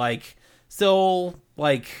 irreverent, but like still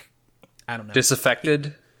like I don't know.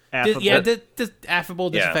 Disaffected. Affable.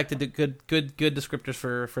 Affable, Yeah. disaffected, good descriptors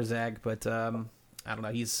for Zag, but I don't know,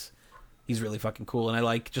 he's really fucking cool, and I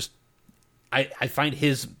like just I find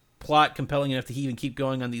his plot compelling enough to even keep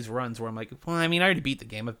going on these runs where I'm like, well, I mean, I already beat the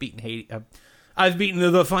game, I've beaten Hades, I've beaten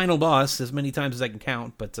the final boss as many times as I can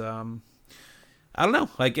count, but I don't know.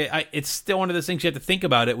 Like, it's still one of those things you have to think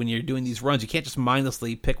about it when you're doing these runs. You can't just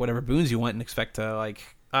mindlessly pick whatever boons you want and expect to, like,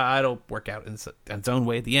 it'll work out in its own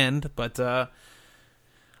way at the end. But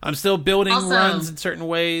I'm still building runs in certain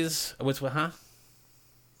ways.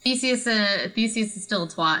 Theseus is still a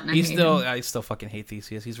twat, and I still fucking hate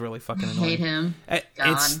Theseus. He's really fucking annoying. I hate him.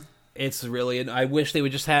 It's really. I wish they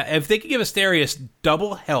would just have. If they could give Asterius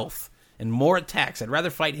double health and more attacks, I'd rather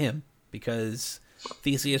fight him because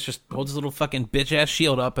Theseus just holds his little fucking bitch ass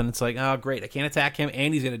shield up, and it's like, oh great, I can't attack him,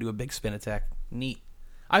 and he's gonna do a big spin attack. Neat.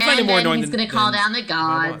 I find it more annoying. He's gonna call down the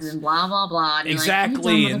gods and blah blah blah. And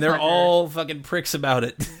exactly, and they're all fucking pricks about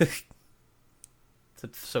it.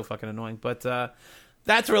 It's so fucking annoying, but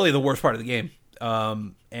that's really the worst part of the game.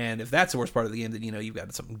 And if that's the worst part of the game, then you've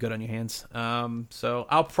got something good on your hands. So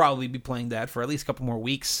I'll probably be playing that for at least a couple more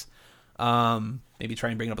weeks. Maybe try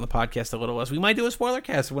and bring it up on the podcast a little less. We might do a spoiler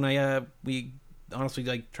cast when we honestly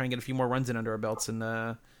try and get a few more runs in under our belts.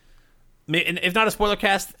 And if not a spoiler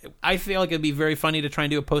cast, I feel like it'd be very funny to try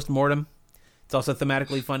and do a post-mortem. It's also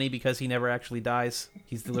thematically funny because he never actually dies.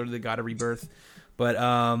 He's literally the god of rebirth. But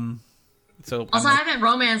so also, I haven't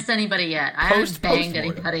romanced anybody yet. I haven't banged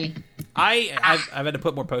anybody. I've had to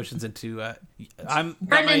put more potions into.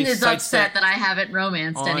 Brendan is upset that I haven't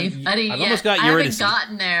romanced anybody yet. I've almost got Eurydice. I haven't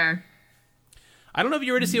gotten there. I don't know if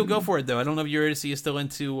Eurydice will go for it though. I don't know if Eurydice is still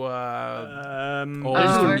into.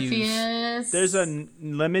 Orpheus. There's a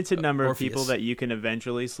limited number of people that you can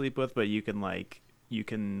eventually sleep with, but you can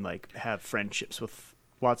have friendships with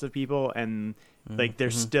lots of people, and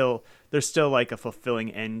there's still like a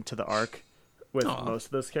fulfilling end to the arc with most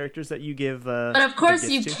of those characters that you give. But of course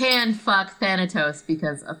you can fuck Thanatos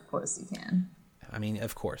because of course you can. I mean,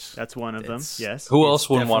 of course. That's one of them. Yes. Who else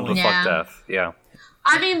wouldn't want to fuck Death? Yeah.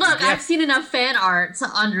 I mean, look, I've seen enough fan art to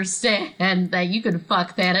understand that you can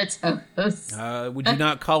fuck Thanatos. Would you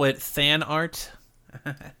not call it fan art?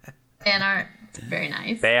 Fan art. Very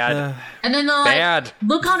nice. Bad. And then they'll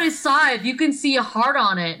look on his side. You can see a heart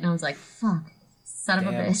on it. And I was like, fuck. Son of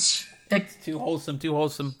a bitch. It's too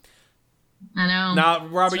wholesome. I know. Nah,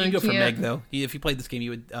 Robert, you go for Meg, though. If you played this game, you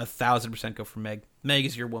would 1,000% go for Meg. Meg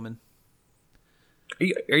is your woman. Are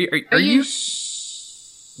you?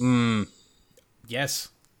 Yes.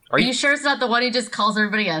 Are you sure it's not the one who just calls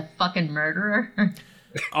everybody a fucking murderer?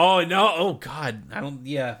 Oh, no. Oh, God.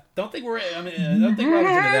 Don't think we're Robin's into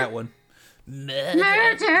that one.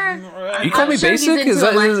 Murder. You call me basic? Is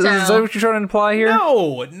that what you're trying to imply here?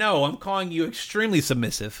 No. I'm calling you extremely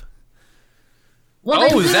submissive. Well,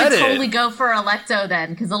 they would totally go for Alecto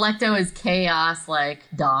then, because Alecto is chaos,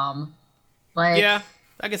 Dom. Yeah,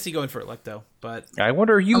 I can see going for Alecto, but I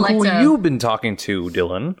wonder who you've been talking to,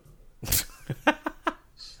 Dylan.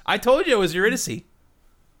 I told you it was Eurydice.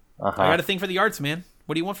 I got a thing for the arts, man.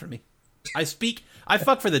 What do you want from me? I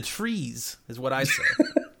fuck for the trees, is what I say.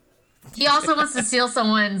 He also wants to steal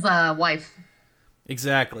someone's wife.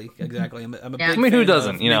 Exactly. I'm a big I mean, who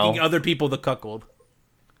doesn't? Making other people the cuckold.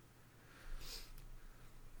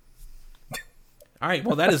 All right,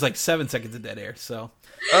 well, that is 7 seconds of dead air, so.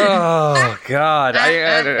 Oh, God.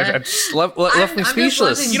 I just left me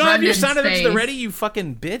speechless. You don't have your sound effects ready, you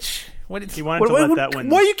fucking bitch? He wanted to let that one.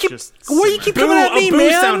 Why you keep coming at me, man? A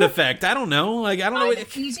boo sound man? effect. I don't know. I don't know.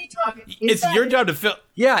 It's your job to fill.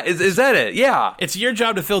 Yeah, is that it? Yeah. It's your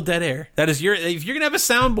job to fill dead air. That is your. If you're gonna have a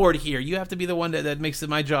soundboard here, you have to be the one that makes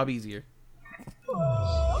my job easier.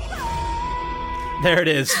 There it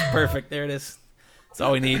is. Perfect. There it is. That's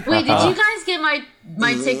all we need. Wait, did you guys get my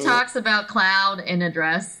TikToks about Cloud in a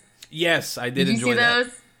dress? Yes, I did. Did enjoy you see that.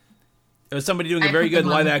 those? It was somebody doing a very good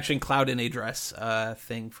live action Cloud in a dress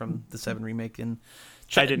thing from the 7 remake. And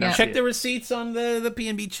check the receipts on the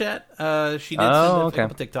PNB chat. She did send a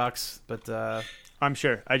couple TikToks, but I'm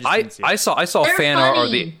sure. I just didn't see it. I saw They're fan funny. art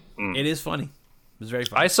of the. It is funny. It was very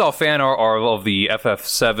funny. I saw fan art of the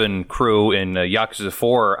FF7 crew in Yakuza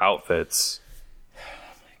 4 outfits.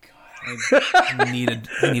 I need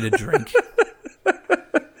a drink.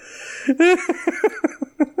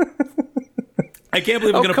 I can't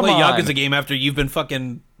believe I'm going to play Yakuza game after you've been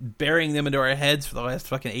fucking burying them into our heads for the last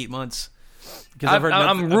fucking 8 months.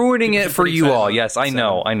 I'm ruining it for you all. Yes, I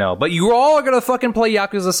know. But you all are going to fucking play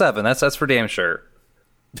Yakuza 7. That's for damn sure.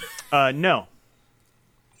 No.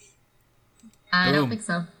 I don't think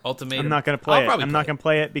so. Ultimatum. I'm not going to play it. I'm not going to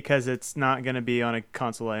play it because it's not going to be on a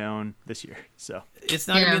console I own this year. So it's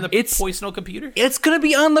not going to be on the personal computer? It's going to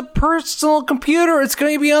be on the personal computer. It's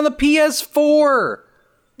going to be on the PS4.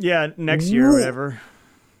 Yeah, next year or whatever.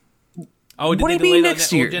 Oh, did what they do you mean delay next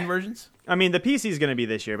the year? old gen versions? I mean, the PC is going to be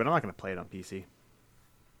this year, but I'm not going to play it on PC.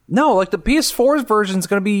 No, the PS4's version is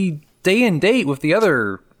going to be day and date with the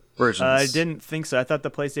other versions? I didn't think so. I thought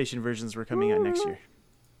the PlayStation versions were coming out next year.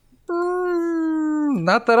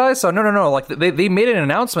 Not that I saw. No. Like they made an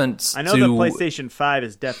announcement. I know the PlayStation 5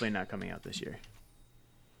 is definitely not coming out this year.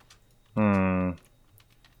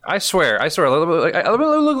 I swear. Let me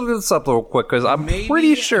look this up real quick because I'm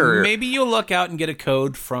pretty sure. Maybe you'll luck out and get a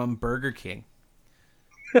code from Burger King.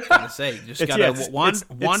 Gotta say, just gotta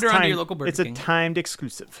wander onto your local Burger King. It's a timed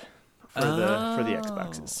exclusive for the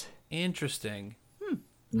Xboxes. Interesting.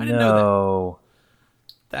 I didn't know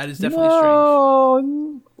that. That is definitely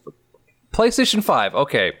strange. PlayStation 5,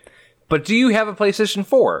 okay. But do you have a PlayStation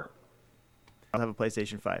 4? I'll have a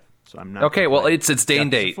PlayStation 5, so I'm not. Okay, well, it's day and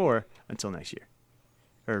date. 4 until next year.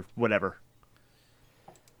 Or whatever.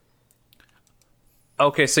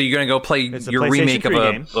 Okay, so you're going to go play your remake of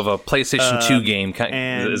a PlayStation 2 game.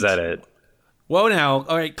 Is that it? Whoa, now.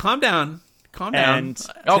 All right, calm down.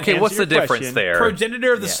 Okay, what's the difference there?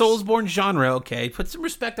 Progenitor of the Soulsborne genre. Okay, put some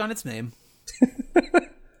respect on its name.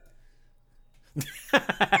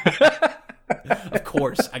 Of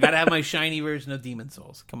course. I got to have my shiny version of Demon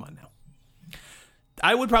Souls. Come on now.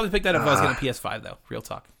 I would probably pick that up if I was getting a PS5, though. Real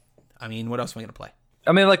talk. I mean, what else am I going to play?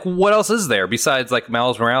 I mean, like, what else is there besides, like,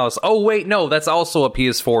 Miles Morales? Oh, wait, no, that's also a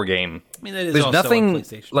PS4 game. I mean, that is There's also nothing, on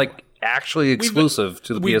PlayStation 4. like, actually exclusive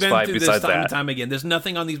to the PS5 besides that. Time again. There's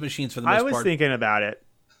nothing on these machines for the most part. I was thinking about it.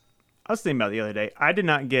 I was thinking about it the other day. I did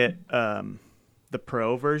not get the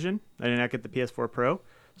Pro version. I did not get the PS4 Pro.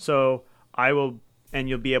 So I will, and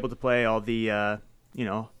you'll be able to play all the, the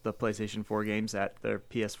PlayStation 4 games at their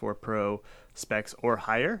PS4 Pro specs or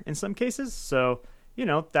higher in some cases. So,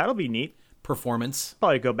 that'll be neat. Performance.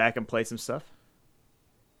 Probably go back and play some stuff.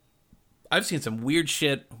 I've seen some weird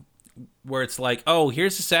shit where it's like, oh,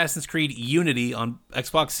 here's Assassin's Creed Unity on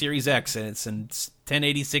Xbox Series X, and it's in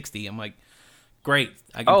 1080 60. I'm like, great.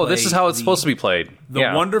 I can play this is how it's supposed to be played.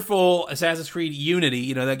 The wonderful Assassin's Creed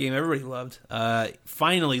Unity, that game everybody loved,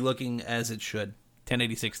 finally looking as it should.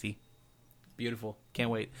 1080 60. Beautiful. Can't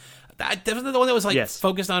wait. That wasn't the one that was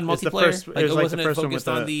focused on multiplayer. It wasn't focused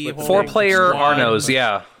on the 4-player Arnos.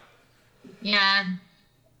 Yeah. Yeah.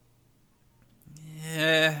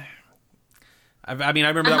 Yeah. I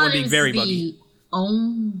remember that one being very buggy.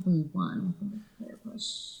 Only one.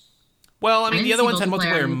 Well, the other ones had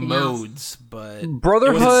multiplayer modes, but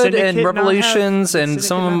Brotherhood and Revelations and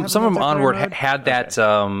some of them Onward had that.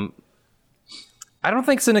 I don't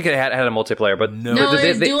think Syndicate had a multiplayer, but no, it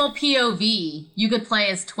was dual POV. You could play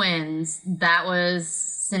as twins. That was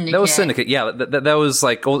Syndicate. That was Syndicate. Yeah, that was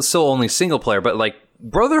like still only single player, but like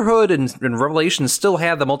Brotherhood and Revelations still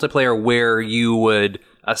had the multiplayer where you would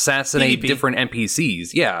assassinate different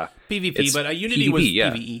NPCs. Yeah, PvP, but Unity PvP, was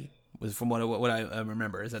PvE. Was from what I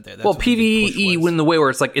remember. Is that there? Well, PvE in the way where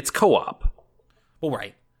it's like it's co-op. Well,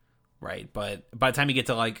 right. But by the time you get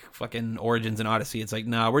to like fucking Origins and Odyssey, it's like,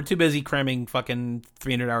 no, we're too busy cramming fucking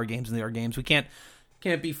 300-hour games into our games. We can't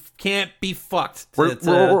be fucked.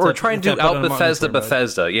 We're trying to out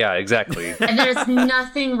Bethesda. Yeah, exactly. And there's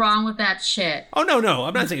nothing wrong with that shit. Oh no,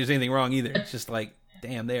 I'm not saying there's anything wrong either. It's just like,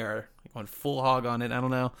 damn, they are going full hog on it. I don't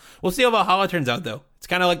know. We'll see how Valhalla turns out though. It's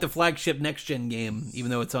kind of like the flagship next gen game, even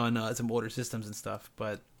though it's on some older systems and stuff.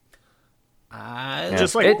 But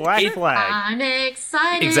just like Black Flag. I'm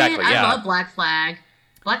excited. Exactly. Yeah. I love Black Flag.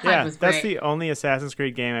 Black Flag was great. That's the only Assassin's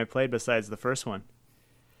Creed game I played besides the first one.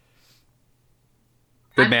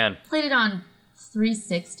 Good man. I played it on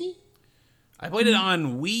 360. I played it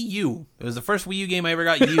on Wii U. It was the first Wii U game I ever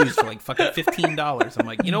got used for like fucking $15. I'm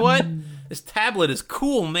like, you know what? This tablet is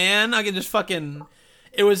cool, man. I can just fucking.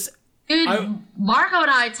 It was. Dude, Marco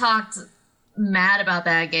and I talked mad about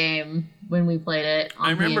that game when we played it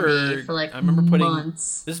on PMB for like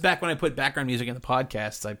months. This is back when I put background music in the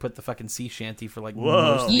podcasts. I put the fucking sea shanty for like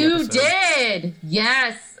most of the You episodes. did!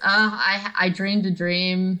 Yes. I Dreamed a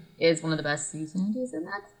Dream is one of the best sea shanties in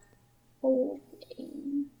that whole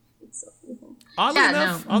game. It's so beautiful.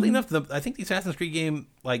 Oddly enough, I think the Assassin's Creed game,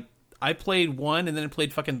 like, I played one and then I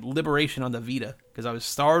played fucking Liberation on the Vita because I was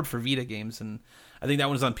starved for Vita games, and I think that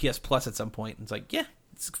one was on PS Plus at some point. And it's like, yeah,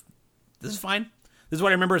 this is fine. This is what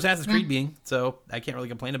I remember Assassin's Creed being, so I can't really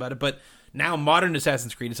complain about it. But now modern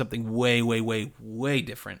Assassin's Creed is something way, way, way, way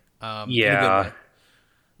different. Yeah.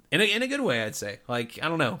 In a good way, I'd say. Like, I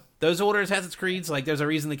don't know. Those older Assassin's Creeds, like, there's a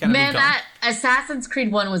reason they kind of moved on. Man, that Assassin's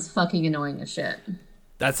Creed 1 was fucking annoying as shit.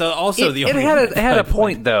 That's also the only It had a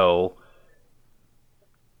point, though.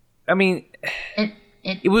 I mean,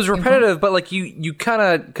 it was repetitive, but, like, you kind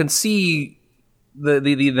of can see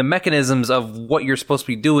the mechanisms of what you're supposed to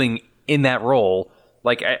be doing in that role.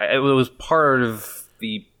 Like, it was part of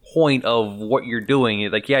the point of what you're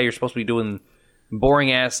doing. Like, yeah, you're supposed to be doing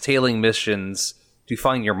boring-ass tailing missions to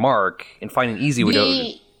find your mark and find an easy way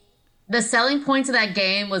to The selling points of that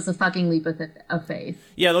game was the fucking leap of faith.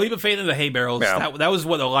 Yeah, the leap of faith and the hay barrels. Yeah. That was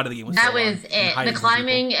what a lot of the game was. That was it. The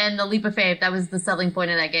climbing and the leap of faith. That was the selling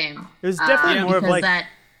point of that game. It was definitely more of because like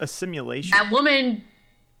a simulation. that woman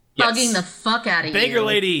bugging the fuck out of you. Beggar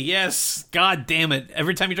lady, yes. God damn it.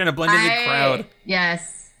 Every time you're trying to blend into the crowd,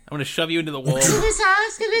 Yes. I'm going to shove you into the wall. This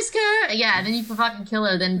house, this girl. Yeah, and then you fucking kill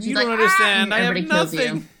her. Then she's You like, don't understand. Ah, I and have everybody kills nothing.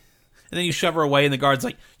 you. And then you shove her away, and the guard's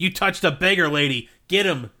like, "You touched a beggar lady. Get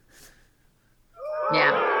him."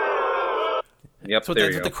 Yeah. Yep, That's what, there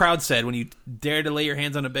that's you what go. the crowd said when you dare to lay your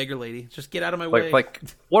hands on a beggar lady. Just get out of my way. Like,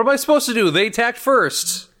 what am I supposed to do? They attacked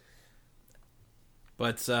first.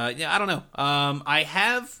 But yeah, I don't know. I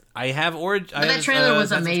have Origins. But that trailer was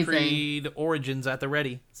Assassin's amazing. Creed Origins at the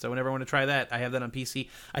ready. So whenever I want to try that, I have that on PC.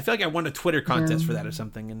 I feel like I won a Twitter contest for that or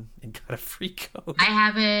something and got a free code. I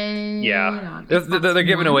haven't. Yeah, they're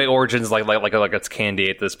giving away Origins like it's candy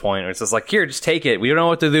at this point. It's just like, here, just take it. We don't know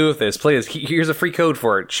what to do with this. Please, here's a free code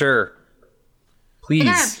for it. Sure, please.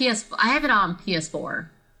 I have it on PS4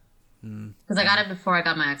 because I got it before I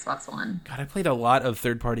got my Xbox One. God, I played a lot of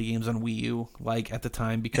third-party games on Wii U, like at the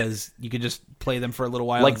time, because you could just play them for a little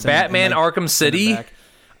while. Like and send- Batman and, like, Arkham send them City? back.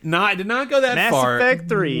 No, I did not go that Mass far. Effect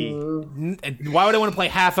 3. Why would I want to play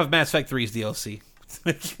half of Mass Effect 3's DLC?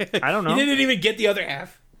 I don't know. You didn't even get the other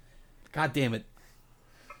half. God damn it.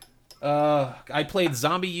 I played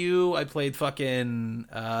Zombie U. I played fucking.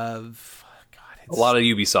 God, A lot of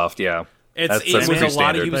Ubisoft, yeah. it That's was pretty a lot of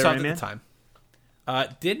standard. Ubisoft Play at the time.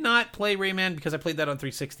 Did not play Rayman because I played that on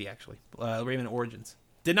 360 actually. Rayman Origins.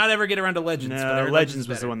 Did not ever get around to Legends. but I No, heard Legends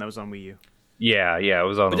was better. the one that was on Wii U. Yeah, it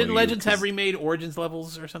was on. But the didn't Wii U, Legends have 'cause- remade Origins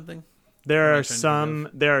levels or something? There Am I are trying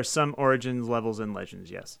to some Origins levels in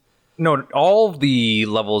Legends, yes. No, all of the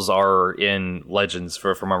levels are in Legends, if I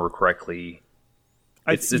remember correctly.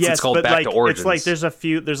 It's called but Back like, to Origins. It's like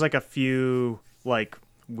there's like a few like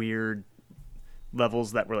weird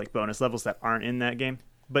levels that were like bonus levels that aren't in that game.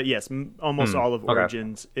 But yes, almost all of okay.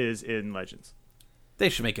 Origins is in Legends. They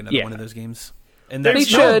should make another Yeah. one of those games. And They that's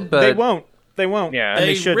should, but They won't. They won't. Yeah. And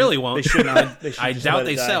They shouldn't. really won't. They should not. They should I just doubt let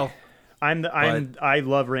they it die. sell. I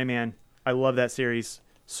love Rayman. I love that series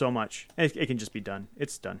so much. It can just be done.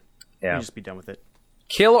 It's done. You Yeah. can just be done with it.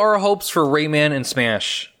 kill our hopes for Rayman and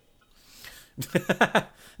Smash.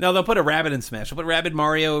 No, they'll put a rabbit in Smash. They'll put Rabbid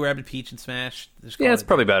Mario, Rabbid Peach in Smash. Just call Yeah, it's it-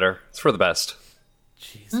 probably better. It's for the best.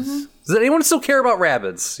 Jesus. Does anyone still care about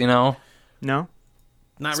Rabbids? You know, No?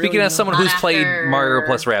 Not speaking really, as no. someone who's Not played after- Mario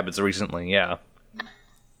plus Rabbids recently, yeah.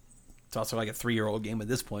 It's also like a 3-year-old game at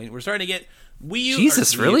this point. We're starting to get Wii U.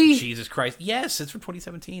 Jesus, or Wii U, really? Jesus Christ. Yes, it's from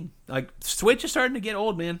 2017. Like, Switch is starting to get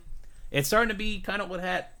old, man. It's starting to be kind of what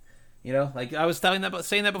hat. You know, like I was saying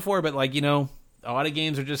that before, but like, you know, a lot of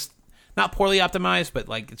games are just not poorly optimized, but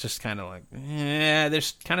like it's just kind of like, they're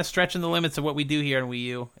kind of stretching the limits of what we do here on Wii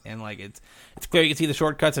U, and like it's clear you can see the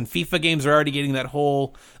shortcuts. And FIFA games are already getting that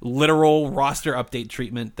whole literal roster update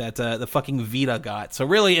treatment that the fucking Vita got. So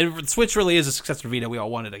really, Switch really is a successor to Vita. We all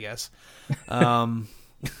wanted, I guess. I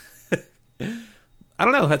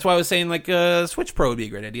don't know. That's why I was saying like Switch Pro would be a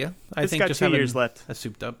great idea. I It's think got just 2 having years left. a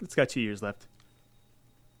souped up. It's got 2 years left.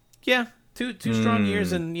 Yeah, two strong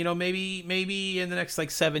years, and you know maybe in the next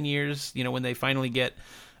like 7 years, you know, when they finally get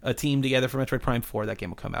a team together for Metroid Prime 4, that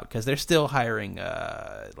game will come out because they're still hiring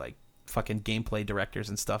like fucking gameplay directors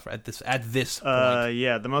and stuff at this point.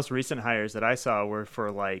 Yeah, the most recent hires that I saw were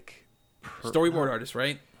for like Storyboard artists,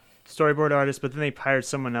 right? storyboard artists, but then they hired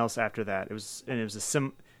someone else after that. It was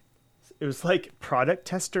like product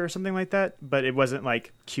tester or something like that, but it wasn't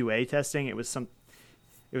like QA testing. It was That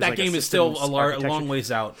like game is still a architecture. long ways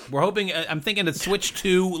out. We're hoping. I'm thinking a Switch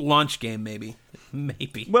 2 launch game, maybe.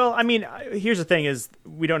 Well, I mean, here's the thing: is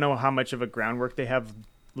we don't know how much of a groundwork they have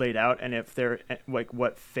laid out, and if they're like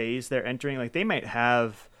what phase they're entering. Like they might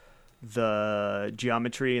have the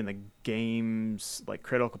geometry and the game's like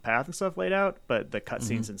critical path and stuff laid out, but the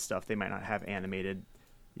cutscenes and stuff they might not have animated.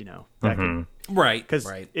 You know, that could, Right, because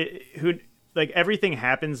right. everything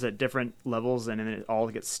happens at different levels, and then it all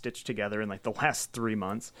gets stitched together in like the last 3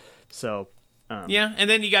 months. So Yeah, and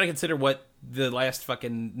then you got to consider what the last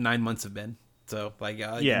fucking 9 months have been. So, like,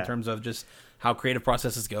 in terms of just how creative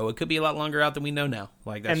processes go, it could be a lot longer out than we know now.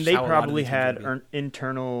 Like, that's and just they how a lot of probably these things had would be.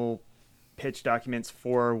 internal pitch documents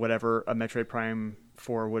for whatever a Metroid Prime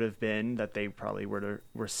 4 would have been that they probably were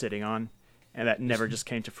sitting on, and that never just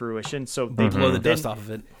came to fruition. So they blow the dust off of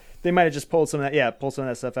it. They might have just pulled some of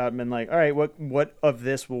that stuff out and been like, all right, what of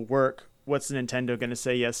this will work? What's Nintendo going to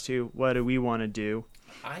say yes to? What do we want to do?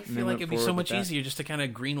 I then feel like went it'd be so forward much with that. easier just to kind of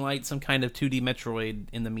greenlight some kind of 2D Metroid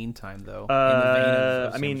in the meantime, though.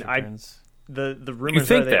 I mean, the rumors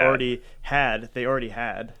think are that? they already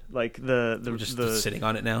had like the just sitting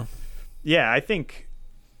on it now. Yeah, I think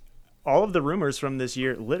all of the rumors from this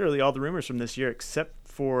year, literally all the rumors from this year, except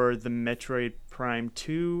for the Metroid Prime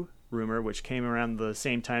 2 rumor, which came around the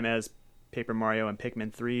same time as Paper Mario and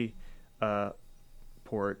Pikmin 3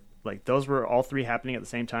 port, like those were all three happening at the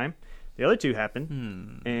same time. The other two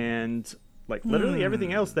happened, and like literally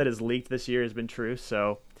everything else that is leaked this year has been true.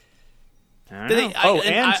 So I don't know.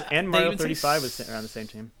 And Mario 35 was around the same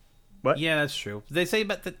time. What? Yeah, that's true. Did they say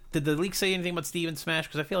about did the leak say anything about Steve and Smash?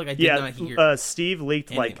 Because I feel like I did not hear. Steve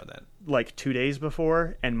leaked about that. like 2 days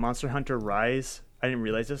before, and Monster Hunter Rise. I didn't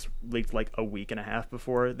realize this leaked like a week and a half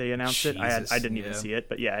before they announced it. I didn't even see it,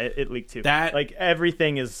 but yeah, it leaked too. That like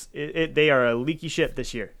everything is. They are a leaky ship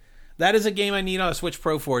this year. That is a game I need on a Switch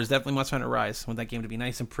Pro for. Is definitely Monster Hunter Rise. I want that game to be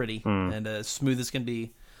nice and pretty and as smooth as can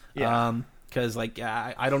be. Yeah. Because like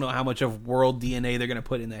I don't know how much of world DNA they're going to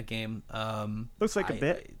put in that game. Looks like a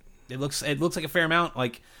bit. It looks like a fair amount.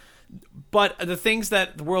 Like, but the things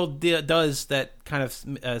that the world does that kind of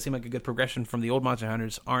seem like a good progression from the old Monster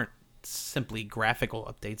Hunters aren't simply graphical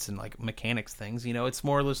updates and like mechanics things. You know, it's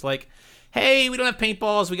more or less like, hey, we don't have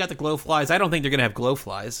paintballs, we got the glow flies. I don't think they're going to have glow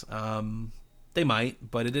flies. They might,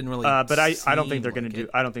 but it didn't really. But I don't think they're going to do.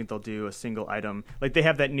 I don't think they'll do a single item. Like they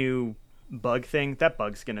have that new bug thing. That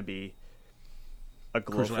bug's going to be a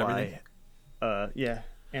glow fly.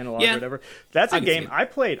 Analog or whatever. That's a game I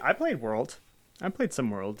played. I played World. I played some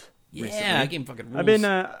World. Yeah, recently. that game fucking rules. I've been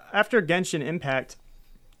after Genshin Impact,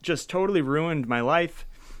 just totally ruined my life.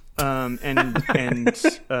 It's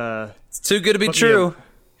too good to be true.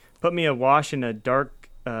 Put me awash in a dark,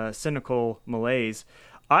 cynical malaise.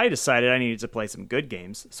 I decided I needed to play some good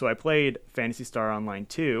games, so I played Phantasy Star Online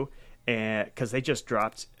 2, because they just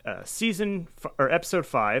dropped episode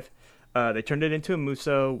 5. They turned it into a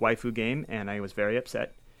Musou waifu game, and I was very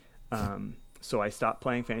upset. So I stopped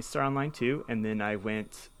playing Phantasy Star Online 2, and then I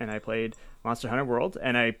went and I played Monster Hunter World,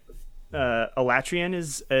 and Elatrian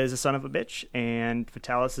is a son of a bitch, and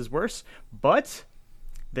Fatalis is worse, but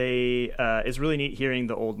it's really neat hearing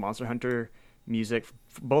the old Monster Hunter music,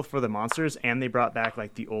 both for the monsters, and they brought back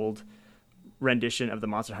like the old rendition of the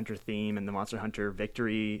Monster Hunter theme and the Monster Hunter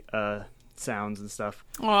victory sounds and stuff.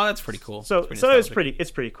 Oh, that's pretty cool. So it's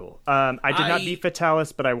pretty cool. I did not beat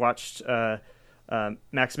Fatalis, but I watched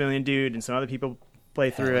Maximilian Dude and some other people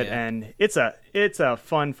play through it, and it's a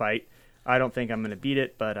fun fight. I don't think I'm going to beat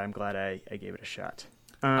it, but I'm glad I gave it a shot.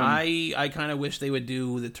 I kind of wish they would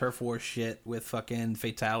do the turf war shit with fucking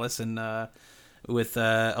Fatalis and with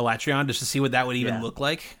Elatrion, just to see what that would even look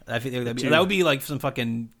like. I think that would be like some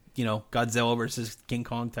fucking, you know, Godzilla versus King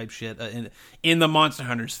Kong type shit in the Monster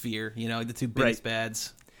Hunter sphere. You know, like the two biggest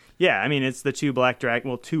bads. Yeah, I mean it's the two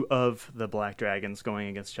two of the black dragons going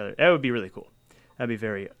against each other. That would be really cool. That'd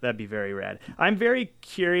be very rad. I'm very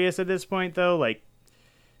curious at this point though, like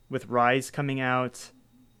with Rise coming out,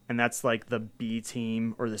 and that's like the B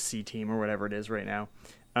team or the C team or whatever it is right now.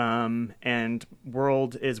 And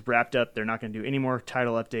World is wrapped up. They're not going to do any more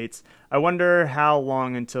title updates. I wonder how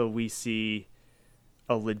long until we see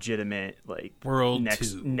a legitimate like World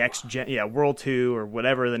next gen, World 2 or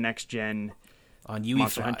whatever the next gen on UE5.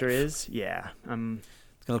 Monster Hunter is. Yeah, it's gonna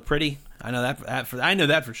look pretty. I know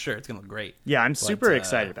that for sure. It's gonna look great. Yeah, I'm super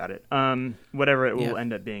excited about it. Whatever it will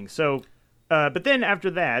end up being. So, but then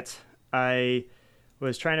after that, I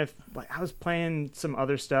was trying to I was playing some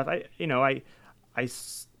other stuff. I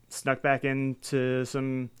snuck back into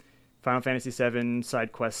some Final Fantasy VII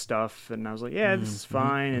side quest stuff, and I was like, yeah, this is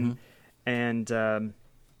fine. And the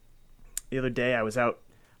other day I was out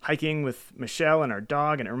hiking with Michelle and our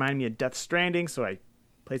dog, and it reminded me of Death Stranding, so I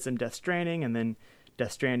played some Death Stranding, and then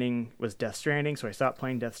Death Stranding was Death Stranding, so I stopped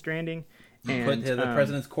playing Death Stranding. You put the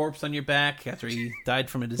president's corpse on your back after he died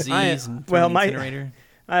from a disease and threw in the incinerator.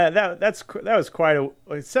 That was quite a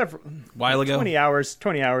while ago, 20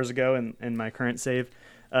 hours ago in my current save.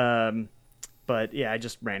 But yeah, I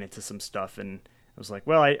just ran into some stuff, and I was like,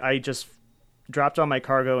 well, I just dropped all my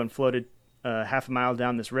cargo and floated half a mile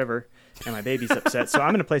down this river, and my baby's upset, so I'm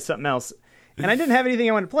going to play something else. And I didn't have anything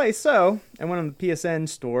I wanted to play, so I went on the PSN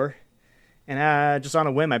store, and just on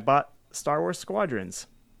a whim, I bought Star Wars Squadrons.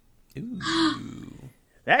 Ooh.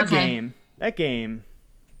 That game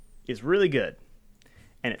is really good.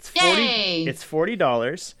 And it's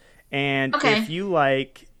 $40. And if you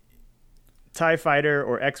like TIE Fighter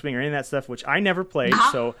or X-Wing or any of that stuff, which I never played,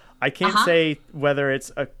 so I can't say whether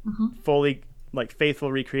it's a fully like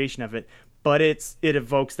faithful recreation of it, but it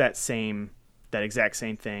evokes that exact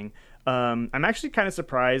same thing. I'm actually kind of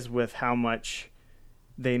surprised with how much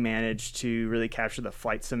they managed to really capture the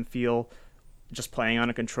flight sim feel just playing on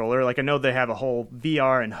a controller. Like, I know they have a whole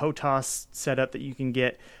VR and HOTAS setup that you can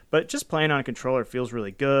get, but just playing on a controller feels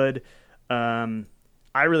really good.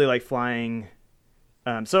 I really like flying.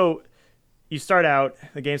 So you start out,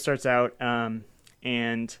 the game starts out,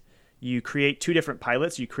 and you create two different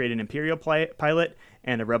pilots. You create an Imperial pilot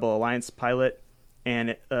and a Rebel Alliance pilot.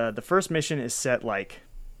 And the first mission is set like,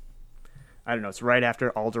 I don't know, it's right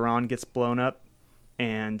after Alderaan gets blown up.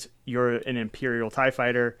 And you're an Imperial TIE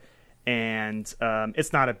fighter. And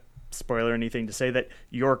it's not a spoiler or anything to say that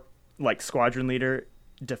your like squadron leader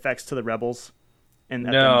defects to the rebels and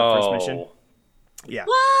at the end of the first mission. Yeah.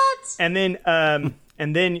 What?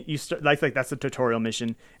 And then you start like that's the tutorial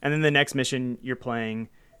mission, and then the next mission you're playing,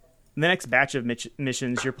 the next batch of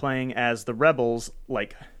missions you're playing as the rebels,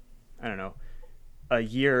 like I don't know, a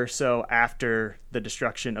year or so after the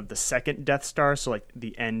destruction of the second Death Star, so like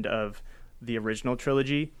the end of the original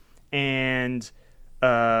trilogy, and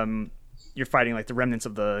you're fighting like the remnants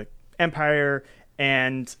of the Empire,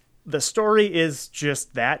 and the story is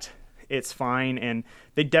just that. It's fine, and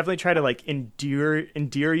they definitely try to like endear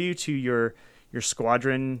you to your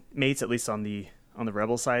squadron mates, at least on the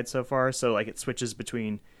Rebel side so far. So like it switches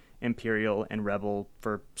between Imperial and Rebel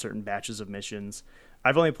for certain batches of missions.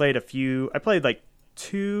 I've only played a few. I played like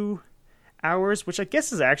 2 hours, which I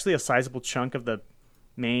guess is actually a sizable chunk of the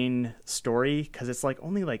main story because it's like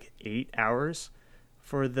only like 8 hours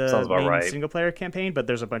for the main single player campaign, but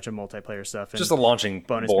there's a bunch of multiplayer stuff. And just a launching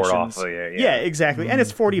bonus board missions. off. Yeah, exactly. And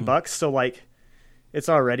it's $40, so like it's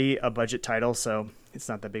already a budget title, so it's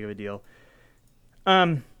not that big of a deal. I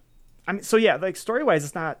mean, so yeah, like story wise,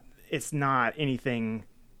 it's not anything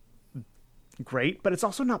great, but it's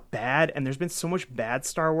also not bad. And there's been so much bad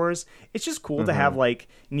Star Wars. It's just cool to have like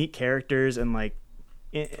neat characters and like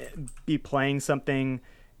be playing something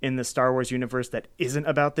in the Star Wars universe that isn't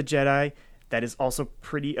about the Jedi. That is also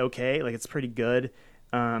pretty okay. Like it's pretty good.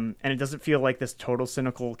 And it doesn't feel like this total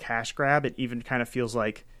cynical cash grab. It even kind of feels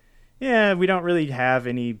like, yeah, we don't really have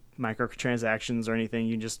any microtransactions or anything.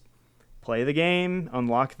 You can just play the game,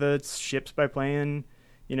 unlock the ships by playing,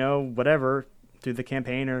 whatever through the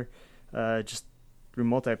campaign or just through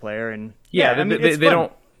multiplayer. And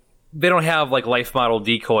they don't have like life model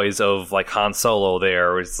decoys of like Han Solo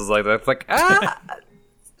there. It's just like that's like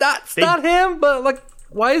that's not him, but like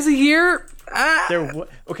why is he here?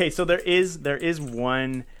 Okay, so there is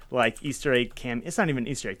one like Easter egg It's not even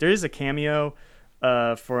Easter egg. There is a cameo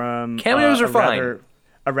from cameos are fine.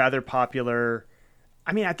 A rather popular.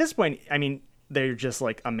 I mean, at this point, they're just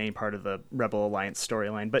like a main part of the Rebel Alliance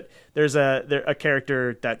storyline. But there's a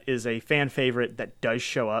character that is a fan favorite that does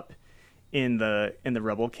show up in the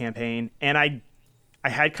Rebel campaign, and I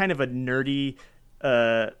had kind of a nerdy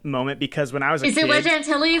moment because when I was a kid, Is it Wedge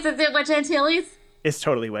Antilles? It's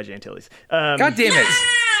totally Wedge Antilles. God damn it!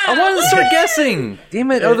 I wanted to start guessing.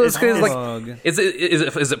 Damn it! Oh, those guys like is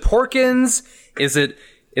it Porkins? Is it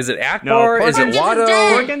Akbar? No, is it Watto?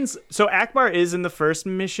 Porkins. So Akbar is in the first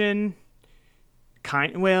mission.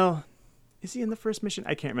 Well, is he in the first mission?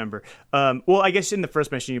 I can't remember. Well, I guess in the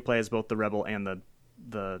first mission you play as both the Rebel and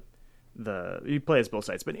the you play as both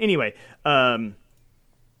sides. But anyway, Wedge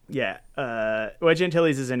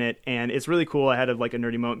Antilles is in it, and it's really cool. I had a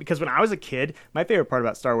nerdy moment because when I was a kid, my favorite part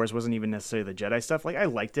about Star Wars wasn't even necessarily the Jedi stuff. Like I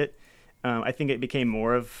liked it. I think it became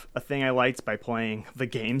more of a thing I liked by playing the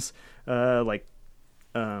games, Knights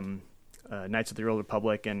of the Old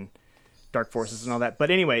Republic and Dark Forces and all that.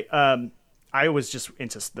 But anyway, I was just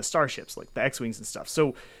into the starships, like the X-Wings and stuff.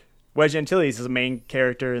 So Wedge Antilles is a main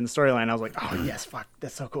character in the storyline. I was like, oh yes, fuck,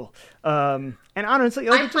 that's so cool. And honestly,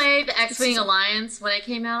 I played the X-Wing Alliance when it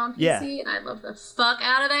came out on PC, and I loved the fuck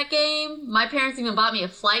out of that game. My parents even bought me a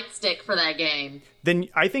flight stick for that game. Then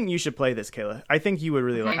I think you should play this, Kayla. I think you would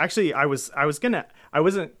really like. Actually, I was gonna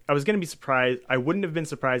be surprised. I wouldn't have been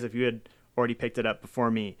surprised if you had already picked it up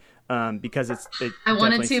before me, because I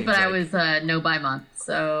wanted to, but I was no buy month,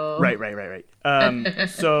 so right.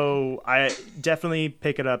 So I definitely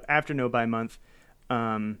pick it up after no buy month.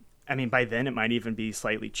 By then it might even be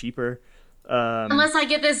slightly cheaper. Unless I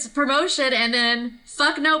get this promotion and then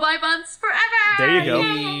fuck no buy months forever. There you go.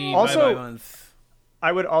 Yay, also, buy month.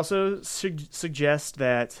 I would also suggest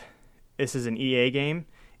that this is an EA game,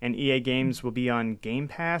 and EA games will be on Game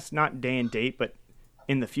Pass, not day and date, but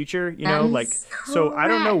in the future. So I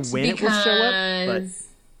don't know when it will show up, but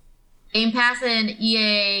Game Pass and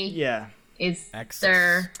EA, is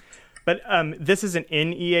there. But this isn't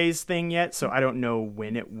in EA's thing yet, so I don't know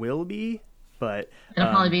when it will be. But it'll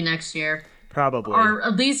probably be next year, probably, or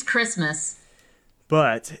at least Christmas.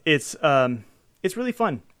 But it's really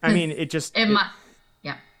fun. I mean,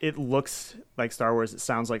 it looks like Star Wars. It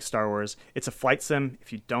sounds like Star Wars. It's a flight sim.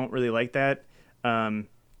 If you don't really like that,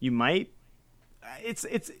 you might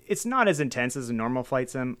it's not as intense as a normal flight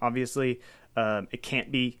sim. Obviously, it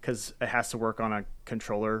can't be because it has to work on a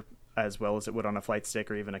controller as well as it would on a flight stick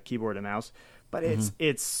or even a keyboard and mouse. But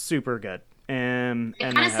it's super good. And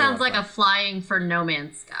it kind of sounds like a flying for No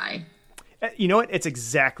Man's Sky. You know what? It's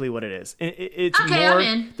exactly what it is. It's okay, more. I'm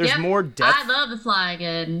in. There's yep. more depth. I love the flying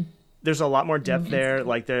and. There's a lot more depth there.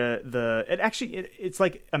 Like it's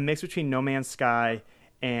like a mix between No Man's Sky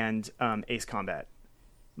and Ace Combat.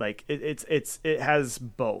 Like it has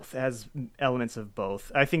both. It has elements of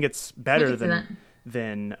both. I think it's better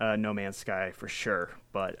than No Man's Sky for sure.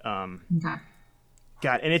 But okay.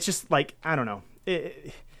 God, and it's just like I don't know.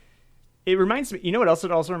 It reminds me. You know what else?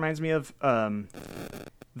 It also reminds me of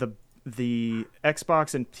the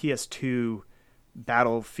Xbox and PS2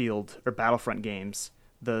 Battlefield or Battlefront games.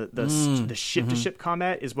 The ship to ship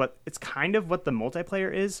combat is it's kind of what the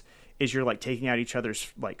multiplayer is you're like taking out each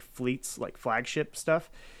other's like fleets, like flagship stuff.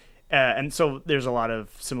 And so there's a lot of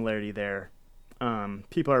similarity there.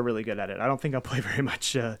 People are really good at it. I don't think I'll play very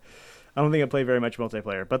much. I don't think I play very much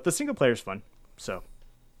multiplayer, but the single player is fun. So.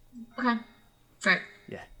 Okay. Great.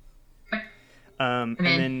 Yeah. And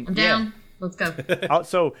then I'm down. Let's go.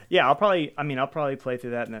 I'll probably play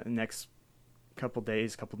through that in the next couple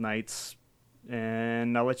days, couple nights.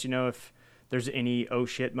 And I'll let you know if there's any oh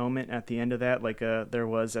shit moment at the end of that, like there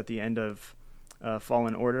was at the end of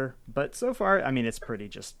Fallen Order. But so far, I mean, it's pretty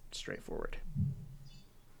just straightforward.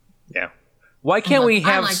 Yeah. Why can't we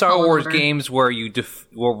have like Star Fallen Wars Order. games where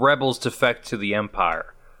where rebels defect to the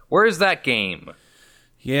Empire? Where is that game?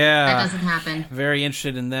 Yeah. That doesn't happen. Very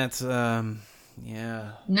interested in that.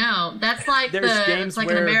 Yeah. No, that's like Games it's like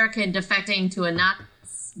where... an American defecting to a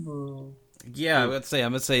Nazi. Yeah, I'm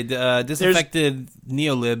gonna say disaffected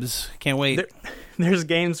neolibs. Can't wait. There's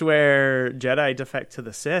games where Jedi defect to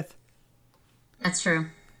the Sith. That's true.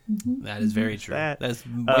 That is very true. That's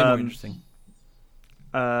way more interesting.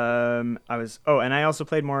 And I also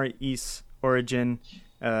played more Ys Origin.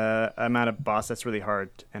 I'm at a boss that's really hard,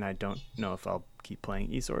 and I don't know if I'll keep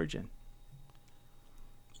playing Ys Origin.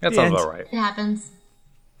 That sounds about right. It happens.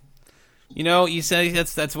 You know, you say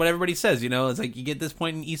that's what everybody says. You know, it's like you get this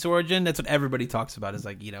point in Ys Origin. That's what everybody talks about. Is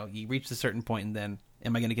like, you know, you reach a certain point, and then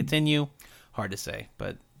am I going to continue? Hard to say,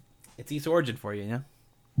 but it's Ys Origin for you. Yeah.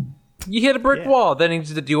 You hit a brick wall. Then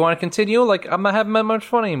do you want to continue? Like, I'm not having that much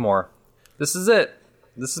fun anymore. This is it.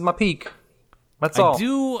 This is my peak. That's all.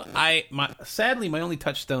 Sadly, my only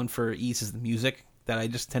touchstone for Ys is the music that I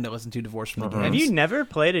just tend to listen to divorced from the games. Have you never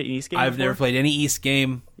played an Ys game I've before? never played any Ys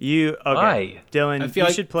game. Okay. Dylan,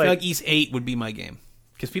 you should play. I feel like Ys 8 would be my game.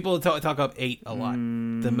 Because people talk up 8 a lot.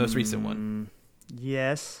 The most recent one.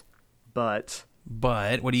 Yes, but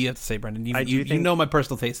what do you have to say, Brendan? You think, know my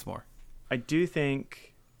personal taste more. I do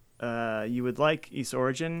think you would like Ys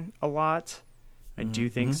Origin a lot. I do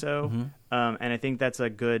think so. And I think that's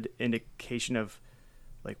a good indication of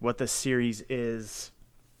like what the series is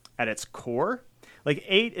at its core. Like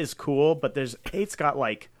 8 is cool, but 8's got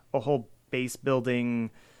like a whole base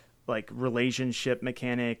building, like relationship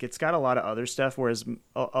mechanic. It's got a lot of other stuff, whereas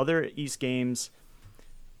other Ys games,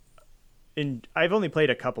 I've only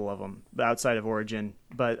played a couple of them outside of Origin,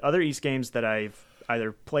 but other Ys games that I've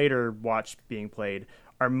either played or watched being played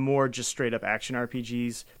are more just straight up action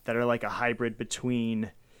RPGs that are like a hybrid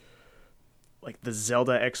between like the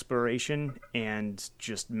Zelda exploration and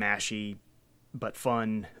just mashy but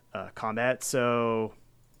fun combat. So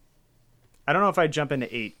I don't know if I'd jump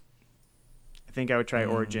into 8. I think I would try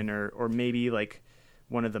Origin or maybe like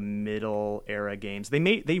one of the middle era games.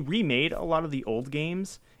 They remade a lot of the old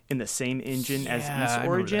games in the same engine as Ys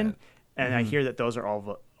Origin, and I hear that those are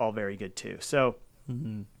all very good too. So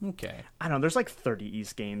okay, I don't know. There's like 30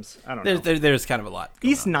 Ys games. I don't know. There's kind of a lot.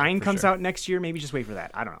 Ys 9 comes out next year. Maybe just wait for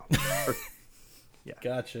that. I don't know. Yeah,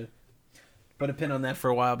 gotcha. Put a pin on that for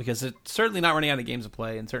a while because it's certainly not running out of games to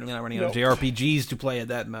play, and certainly not running out of JRPGs to play at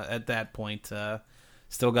that point.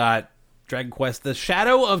 Still got Dragon Quest, the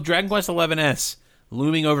shadow of Dragon Quest XI's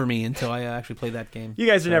looming over me until I actually play that game. You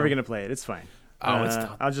guys are never gonna play it. It's fine.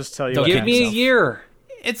 Oh, I'll just tell you. Give me a year.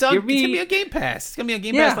 It's gonna be a Game Pass. It's gonna be a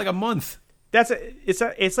Game Pass like a month. It's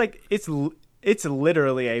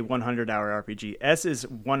literally a 100-hour RPG. S is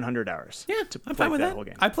 100 hours. Yeah, I'm fine with that whole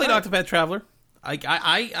game. I played Octopath Traveler.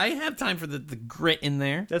 I have time for the grit in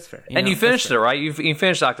there. That's fair. And you finished it, right? You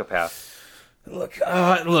finished Octopath. Look.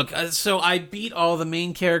 So I beat all the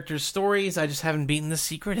main characters' stories. I just haven't beaten the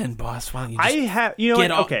secret end boss. Why don't you just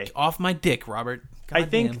get off my dick, Robert? I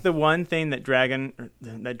think the one thing that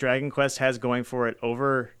Dragon Quest has going for it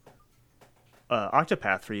over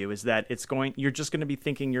Octopath for you is that you're just going to be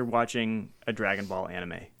thinking you're watching a Dragon Ball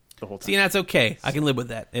anime. the whole time. See, and that's okay. I can live with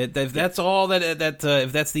that. If that's all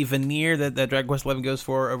if that's the veneer that Dragon Quest XI goes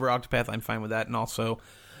for over Octopath, I'm fine with that. And also,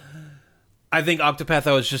 I think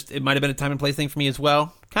Octopath, it might have been a time and place thing for me as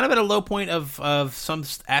well. Kind of at a low point of some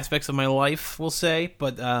aspects of my life, we'll say.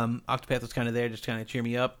 But Octopath was kind of there, just kind of cheer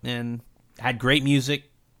me up, and had great music.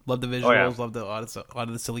 Loved the visuals. Loved a lot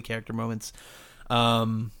of the silly character moments,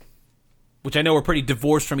 which I know were pretty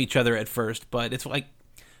divorced from each other at first. But it's like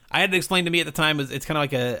I had to explain to me at the time. It's kind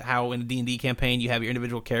of like how in a D&D campaign you have your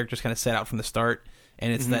individual characters kind of set out from the start,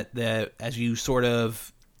 and it's that as you sort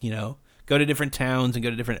of go to different towns and go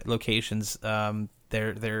to different locations, they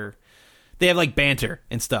have like banter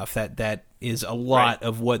and stuff that is a lot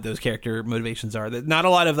of what those character motivations are. Not a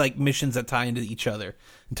lot of like missions that tie into each other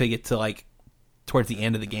until you get to like towards the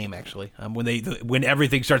end of the game, actually, when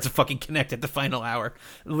everything starts to fucking connect at the final hour.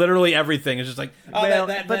 Literally everything is just like,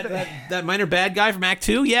 that minor bad guy from Act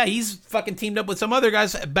 2, yeah, he's fucking teamed up with some other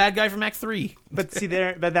bad guy from Act 3. But see,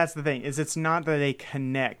 but that's the thing, is it's not that they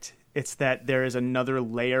connect, it's that there is another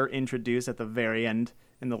layer introduced at the very end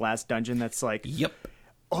in the last dungeon that's like, yep,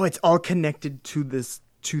 oh, it's all connected to this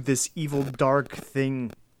evil dark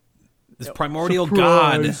thing, this primordial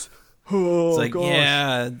Surprise. god. Oh, it's like, gosh.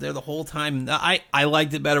 yeah, they're the whole time. I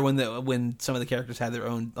liked it better when some of the characters had their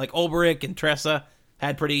own, like Ulbrich and Tressa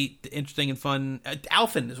had pretty interesting and fun.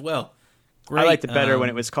 Alphen as well. Great. I liked it better when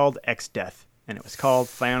it was called X-Death and it was called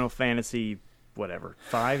Final Fantasy whatever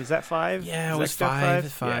 5. Is that 5? Yeah, Is it was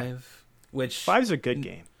X-Death 5. Yeah. Which 5's a good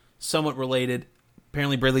game. Somewhat related.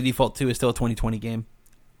 Apparently, Bravely Default 2 is still a 2020 game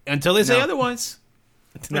until they say otherwise.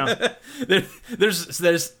 No, there's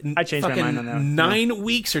I changed my mind on that. 9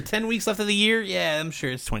 weeks or 10 weeks left of the year. Yeah, I'm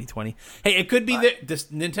sure it's 2020. Hey, it could be this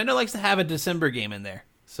Nintendo likes to have a December game in there,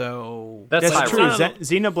 so that's high true. road.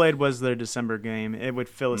 Xenoblade was their December game. It would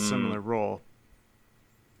fill a similar role.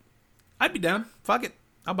 I'd be down. Fuck it,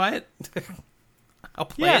 I'll buy it. I'll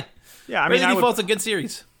play it. Yeah, I Bravely mean, Default's a good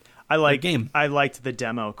series. I liked the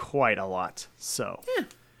demo quite a lot. So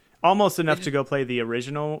almost enough to go play the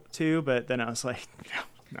original too, but then I was like,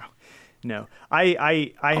 no.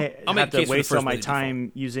 I have to waste all my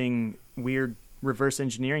time using weird reverse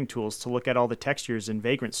engineering tools to look at all the textures in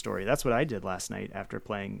Vagrant Story. That's what I did last night after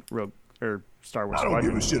playing Rogue or Star Wars. I don't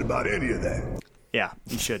give a shit about any of that. Yeah,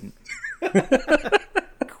 you shouldn't.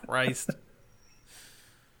 Christ.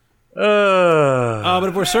 But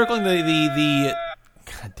if we're circling the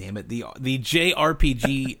God damn it, the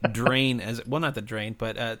JRPG drain not the drain,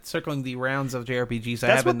 but circling the rounds of JRPGs.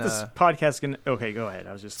 That's what this podcast can. Okay, go ahead.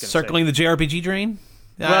 I was just gonna circling the JRPG drain.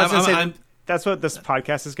 Well, I was gonna say that's what this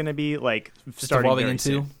podcast is going to be like. Starting evolving into.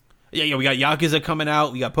 Soon. Yeah, we got Yakuza coming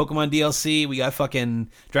out. We got Pokemon DLC. We got fucking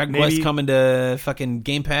Dragon Quest coming to fucking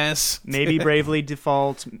Game Pass. Maybe Bravely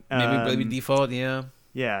Default. Maybe Bravely Default. Yeah.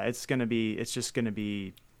 Yeah, it's just gonna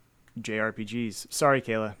be JRPGs. Sorry,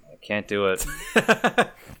 Kayla. Can't do it.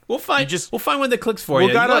 We'll find one that clicks for you.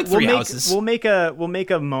 You like three houses. We'll make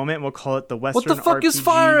a moment. We'll call it the Western. What the fuck RPG. is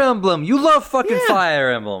Fire Emblem? You love fucking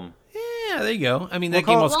Fire Emblem. Yeah, there you go. I mean, that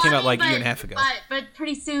game also came out like a year and a half ago. But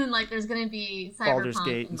pretty soon, like, there's going to be Baldur's Cyberpunk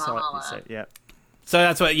Gate and Valhalla. Yeah. So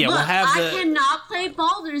that's what. Yeah, Look, we'll have the. I cannot play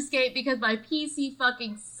Baldur's Gate because my PC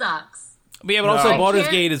fucking sucks. But yeah, but also Baldur's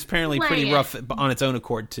Gate is apparently pretty rough on its own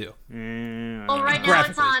accord too. Well, right now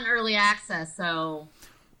it's on early access, so.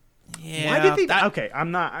 Yeah. Why did they? Okay,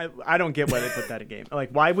 I'm not. I don't get why they put that in game.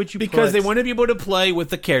 Like, why would you? Because they wanted people to play with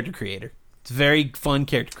the character creator. It's a very fun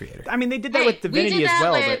character creator. I mean, they did that with Divinity as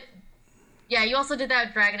well. But yeah, you also did that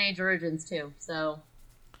with Dragon Age Origins too. So.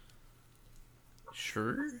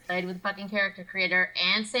 Sure. Played with the fucking character creator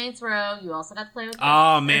and Saints Row. You also got to play with.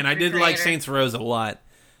 Oh man, I did like Saints Row a lot.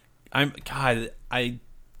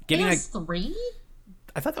 Getting like 3.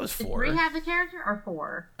 I thought that was 4. Did 3 have the character or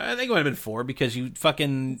 4? I think it might have been 4 because you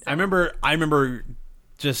fucking. I remember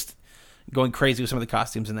just going crazy with some of the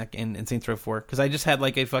costumes in Saints Row 4 because I just had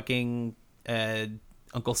like a fucking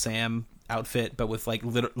Uncle Sam outfit, but with like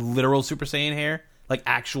literal Super Saiyan hair, like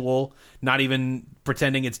actual, not even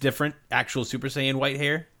pretending it's different, actual Super Saiyan white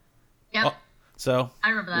hair. Yep. Oh, so I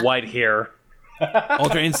remember that. White hair.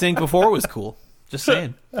 Ultra Instinct before was cool. Just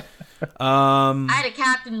saying. I had a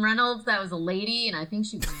Captain Reynolds that was a lady, and I think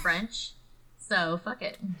she was French. So, fuck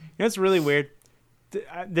it. You know, it's really weird.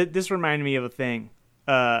 This reminded me of a thing.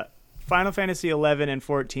 Final Fantasy 11 and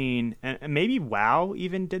 14, and maybe WoW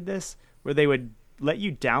even did this, where they would let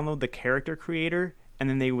you download the character creator, and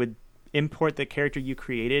then they would import the character you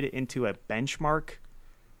created into a benchmark,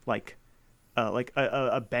 like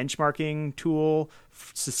a benchmarking tool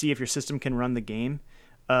to see if your system can run the game.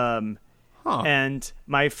 And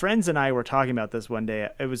my friends and I were talking about this one day.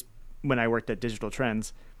 It was when I worked at Digital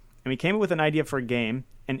Trends, and we came up with an idea for a game.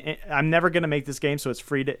 And I'm never going to make this game, so it's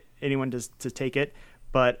free to anyone to take it.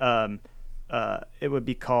 But it would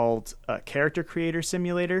be called Character Creator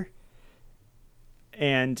Simulator,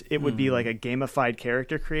 and it would be like a gamified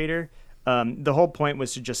character creator. The whole point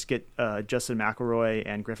was to just get Justin McElroy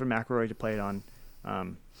and Griffin McElroy to play it on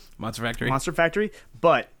Monster Factory. Monster Factory.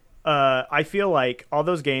 But I feel like all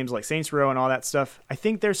those games, like Saints Row and all that stuff, I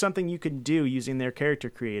think there's something you can do using their character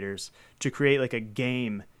creators to create like a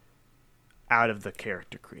game out of the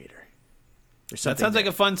character creator. That sounds like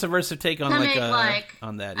a fun subversive take on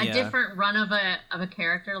on that. A different run of a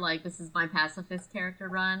character. Like, this is my pacifist character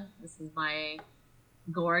run. This is my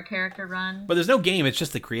Gora character run. But there's no game. It's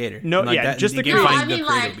just the creator. No, just the creator. I mean,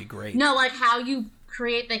 like, would be great. No, like how you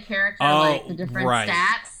create the character, like the different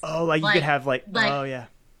stats. Oh, like you could have like oh yeah.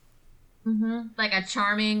 Like a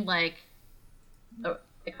charming like a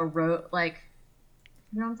like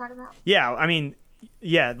you know what I'm talking about? Yeah, I mean,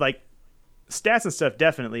 yeah, like stats and stuff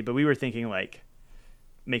definitely, but we were thinking like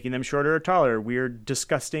making them shorter or taller, weird,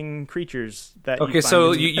 disgusting creatures that. Okay,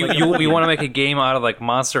 so you want to make a game out of like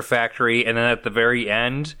Monster Factory, and then at the very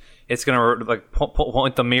end, it's gonna like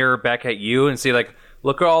point the mirror back at you and say like,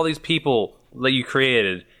 look at all these people that you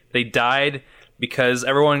created. They died because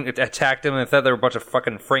everyone attacked them and thought they were a bunch of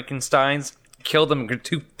fucking Frankensteins. Killed them and they're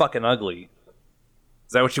too fucking ugly.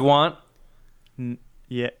 Is that what you want?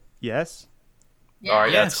 Yeah. Yes. Yeah. All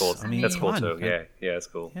right, yes. That's cool. I mean, that's cool fun. too. Yeah, that's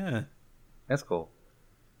cool. Yeah. That's cool.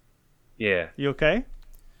 Yeah. You okay?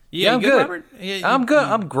 Yeah, I'm good. Robert? I'm good.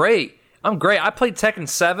 I'm great. I played Tekken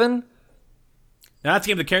 7. Now that's the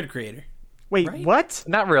game of the character creator. Wait, right? What?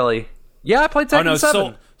 Not really. Yeah, I played Tekken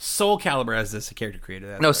 7. Soul Calibur has this character creator.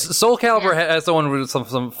 That's no, right. Soul Calibur has the one with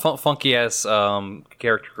some funky ass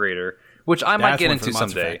character creator, which I might get into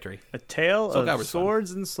someday. Factory. A tale of swords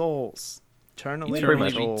and souls, eternally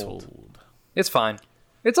told. It's fine.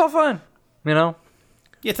 It's all fine. You know.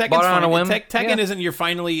 Yeah, Tekken's fine. Tekken isn't your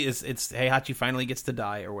finally. It's Heihachi finally gets to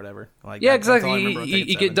die or whatever. Like yeah, exactly.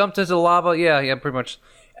 You get dumped into lava. Yeah, pretty much.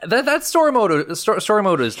 That story mode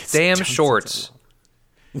is damn short.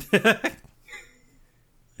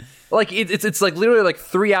 Like it's like literally like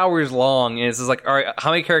 3 hours long, and it's just like, all right,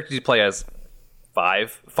 how many characters do you play as?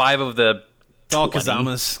 5 of the all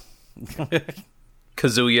Kazamas,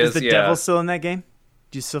 Kazuyas. Is the devil still in that game?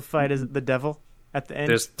 Do you still fight as the devil at the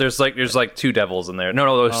end? There's like 2 devils in there.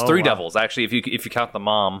 No, there's 3 devils actually. If you count the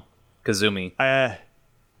mom, Kazumi.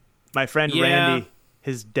 My friend Randy,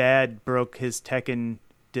 his dad broke his Tekken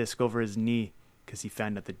disc over his knee because he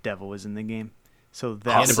found out the devil was in the game. So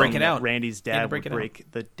that's break it out. Randy's dad would break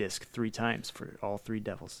the disc 3 times for all 3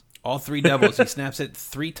 devils. All 3 devils. He snaps it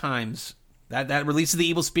 3 times. That releases the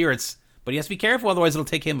evil spirits, but he has to be careful, otherwise it'll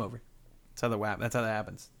take him over. That's how that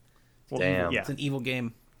happens. Damn, it's an evil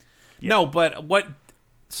game. Yeah. No, but what?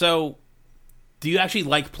 So, do you actually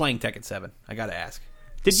like playing Tekken 7? I gotta ask.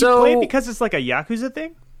 Did you play it because it's like a Yakuza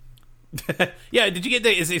thing? Yeah. Did you get the?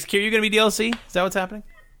 Is Kiryu gonna be DLC? Is that what's happening?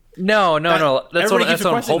 No. That's what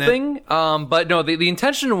I'm hoping. But no, the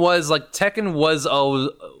intention was like Tekken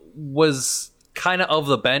was kind of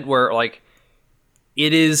the bent where like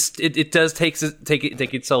it does take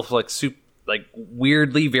itself like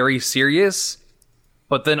weirdly very serious,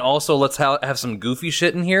 but then also let's have some goofy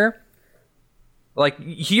shit in here. Like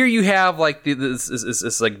here you have like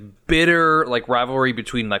this like bitter like rivalry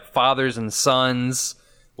between like fathers and sons.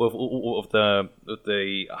 With the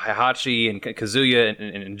Heihachi and Kazuya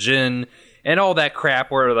and Jin and all that crap,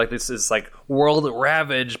 where like this is like world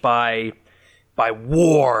ravaged by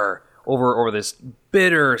war over this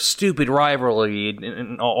bitter stupid rivalry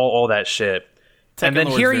and all that shit. And then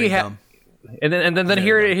here you have, and then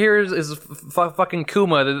here is fucking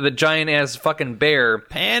Kuma, the giant ass fucking bear,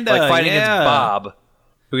 Panda, like fighting against Bob.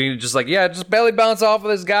 Who can just just belly bounce off of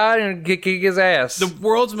this guy and kick his ass. The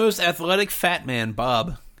world's most athletic fat man,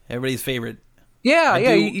 Bob. Everybody's favorite. Yeah,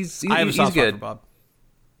 he's good. Bob.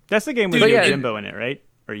 That's the game with Yojimbo in it, right?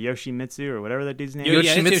 Or Yoshimitsu, or whatever that dude's name is.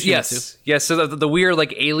 Yoshimitsu, yes. So the weird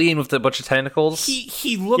like alien with a bunch of tentacles.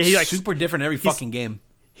 He looks super different every fucking game.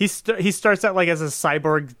 He starts out like as a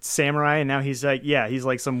cyborg samurai, and now he's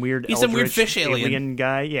like some weird fish alien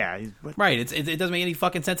guy. Yeah, right. It doesn't make any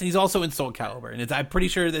fucking sense, and he's also in Soul Calibur, and I'm pretty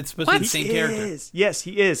sure that's supposed to be the same character. Yes,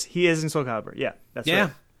 he is. He is in Soul Calibur. Yeah, that's right.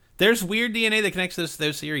 There's weird DNA that connects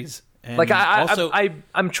those series. And like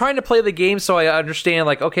I'm trying to play the game so I understand.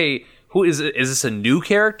 Like, okay, who is it? Is this a new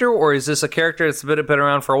character or is this a character that's been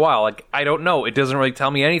around for a while? Like, I don't know. It doesn't really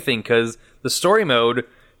tell me anything because the story mode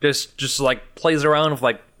just like plays around with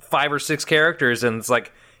like 5 or 6 characters, and it's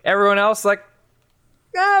like everyone else like,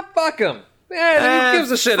 fuck them. who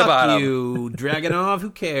gives a shit fuck about him? you. Dragunov, who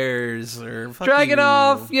cares? Or fuck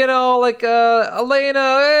Dragunov, you. like Elena,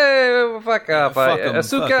 hey, fuck up. Fuck 'em,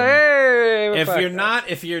 Asuka, fuck 'em. hey. If fuck you're up. not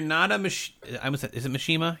a is it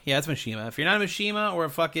Mishima? Yeah, it's Mishima. If you're not a Mishima or a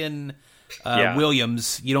fucking Yeah.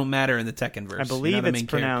 Williams, you don't matter in the Tekken verse. I believe You're not a it's main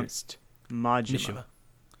character. pronounced Majima.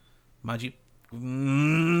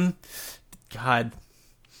 Mishima. God.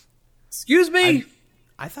 Excuse me?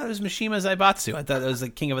 I thought it was Mishima Zaibatsu. I thought it was the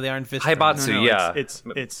King of the Iron Fist. Haibatsu. No, yeah. it's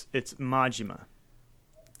Majima.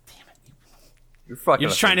 You're fucking. You're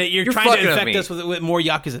just trying to fucking with infect me. us with more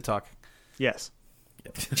Yakuza talk. Yes.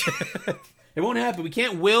 It won't happen. We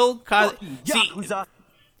can't will. See,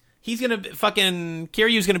 he's gonna fucking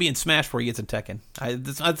Kiryu's gonna be in Smash before he gets in Tekken.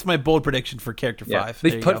 That's my bold prediction for Character 5. They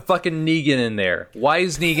There you put go. fucking Negan in there. Why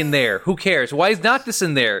is Negan there? Who cares? Why is Noctis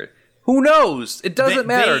in there? Who knows? It doesn't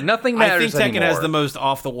matter. Nothing matters I think Tekken anymore. has the most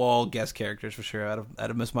off the wall guest characters for sure out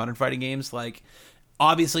of most modern fighting games. Like,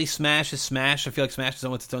 obviously Smash is Smash. I feel like Smash is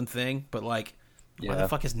its own thing, but like. Why the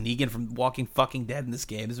fuck is Negan from Walking Fucking Dead in this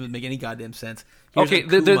game? This doesn't make any goddamn sense. Here's Okay,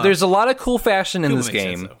 Akuma. there's a lot of cool fashion in Akuma this makes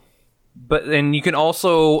game, sense, though. but then you can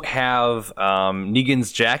also have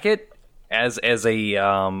Negan's jacket as a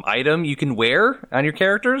item you can wear on your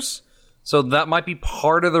characters. So that might be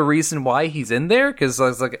part of the reason why he's in there. Because I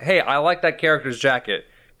was like, hey, I like that character's jacket.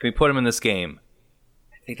 Can we put him in this game?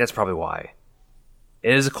 I think that's probably why.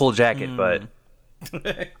 It is a cool jacket, but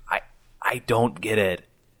I don't get it.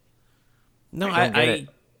 No, I don't get it.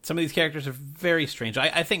 some of these characters are very strange.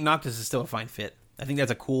 I think Noctis is still a fine fit. I think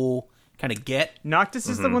that's a cool kind of get. Noctis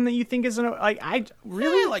is the one that you think is I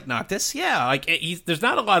Really like Noctis, yeah. Like there's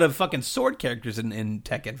not a lot of fucking sword characters in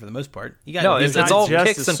Tekken for the most part. You got No, it's not all just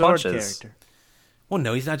kicks a and sword punches. character. well,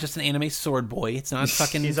 no, he's not just an anime sword boy. It's not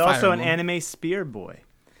fucking. He's Fire also an Emblem. anime spear boy.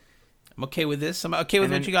 I'm okay with this. I'm okay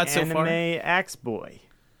with and what you got so anime far. axe boy.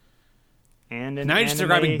 And an Now you're just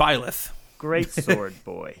anime describing Byleth. great sword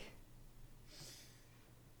boy.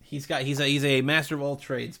 He's a master of all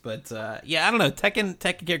trades, but yeah, I don't know. Tekken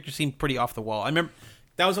characters seem pretty off the wall. I remember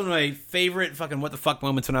that was one of my favorite fucking what the fuck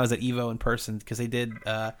moments when I was at Evo in person because they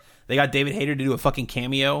got David Hayter to do a fucking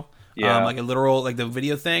cameo, like a literal like the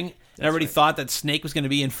video thing, and everybody thought that Snake was going to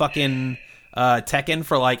be in fucking Tekken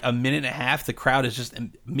for like a minute and a half. The crowd is just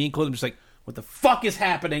and me included, just like, what the fuck is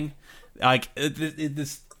happening? Like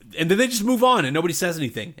this. And then they just move on and nobody says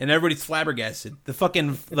anything and everybody's flabbergasted. The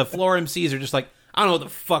floor MCs are just like, I don't know what the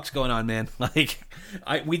fuck's going on, man.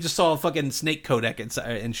 Like, we just saw a fucking Snake codec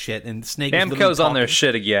and shit, and Snake. Bamco's on their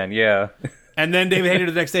shit again, yeah. And then David Hayter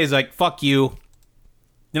the next day is like, "Fuck you,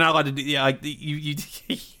 you're not allowed to do." Yeah, like you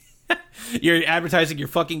you're advertising your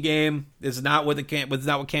fucking game. This is not what it's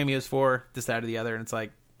not what Cameo's for. This, that, or the other. And it's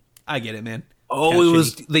like, I get it, man. Oh, Kinda it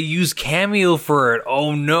was shitty. they used Cameo for it.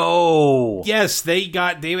 Oh no. Yes, they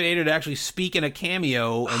got David Hayter to actually speak in a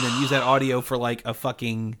cameo and then use that audio for like a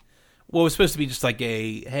fucking. Well, it was supposed to be just like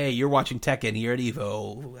a, hey, you're watching Tekken here at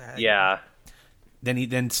Evo. Yeah.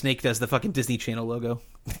 Then Snake does the fucking Disney Channel logo.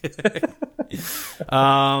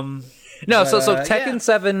 No, so Tekken yeah.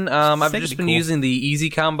 7, I've Snake would just be been cool. using the easy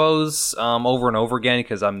combos over and over again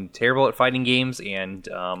because I'm terrible at fighting games, and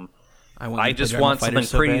I just want something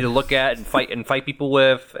pretty to look at and fight people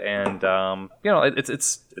with, and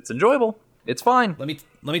it's enjoyable. It's fine. Let me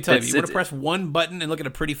tell you, you want it's- to press one button and look at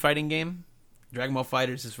a pretty fighting game? Dragon Ball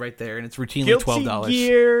FighterZ is right there, and it's routinely Guilty $12.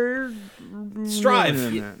 Gear.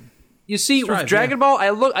 Strive. You see, Strive, with Dragon Ball,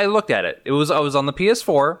 I looked at it. I was on the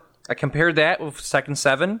PS4. I compared that with Tekken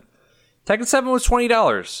 7. Tekken 7 was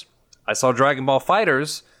 $20. I saw Dragon Ball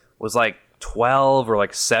FighterZ was like 12 or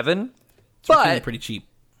like 7. It's routinely But pretty cheap.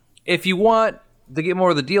 if you want to get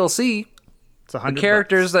more of the DLC, It's $100. the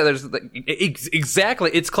characters that there's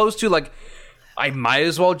exactly, it's close to like I might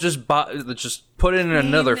as well just put in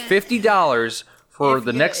another $50 for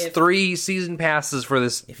the next 3 season passes for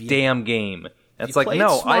this damn game. It's like,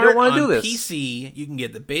 no, I don't want to do this. PC, you can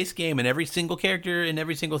get the base game and every single character in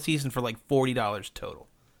every single season for like $40 total.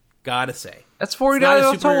 Gotta say, That's It's not a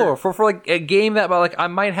 $40 super- total for like a game that like I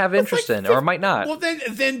might have interest in or I might not. Well,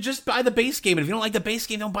 then just buy the base game. And if you don't like the base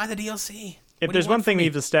game, don't buy the DLC. If there's one thing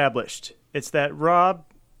we've established, it's that Rob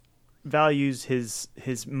values his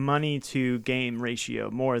money to game ratio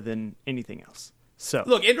more than anything else. So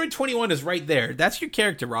Look, Android 21 is right there. That's your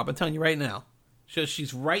character, Rob. I'm telling you right now. So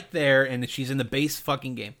she's right there, and she's in the base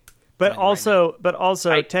fucking game. but also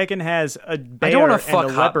Tekken has a bear wanna and fuck a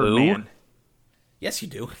Hot leopard Boo. man. Yes, you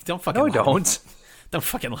do. Don't fucking No, I lie to me. don't. Don't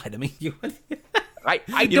fucking lie to me. I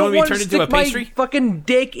You don't want me want to to turn into stick a pastry? my fucking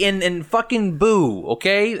dick in fucking Boo.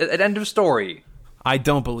 Okay, end of story. I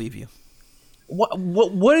don't believe you.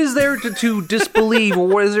 What is there to disbelieve, or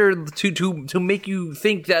what is there to make you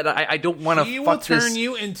think that I don't want to fuck turn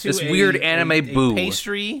you into this weird anime boo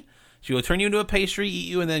pastry? She will turn you into a pastry, eat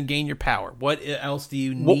you, and then gain your power. What else do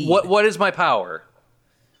you need? What is my power?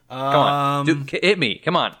 Come on, hit me!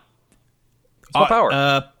 Come on. What's my power?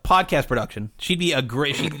 Podcast production. She'd be a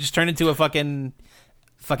great. She'd just turn into a fucking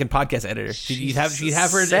podcast editor. She'd have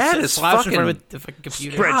her slouch in front of a fucking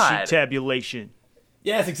computer. Spreadsheet tabulation.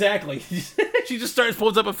 Yes, exactly. She just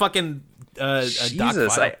pulls up a fucking Jesus, doc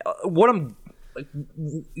file.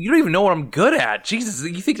 You don't even know what I'm good at. Jesus,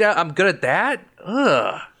 you think that I'm good at that?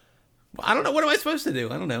 Ugh. I don't know. What am I supposed to do?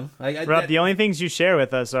 I don't know. Rob, the only things you share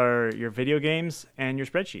with us are your video games and your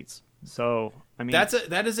spreadsheets. So, I mean,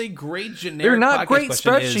 that is a great generic. They're not great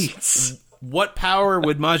spreadsheets. What power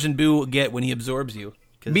would Majin Buu get when he absorbs you?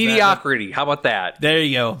 Mediocrity. How about that? There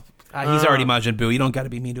you go. He's already Majin Buu. You don't got to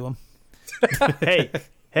be mean to him.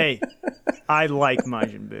 Hey, I like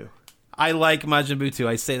Majin Buu. I like Majin Buu too.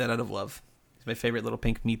 I say that out of love. He's my favorite little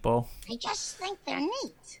pink meatball. I just think they're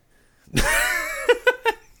neat.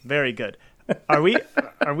 Very good. Are we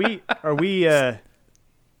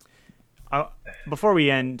before we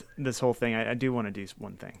end this whole thing, I do want to do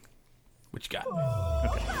one thing. What you got?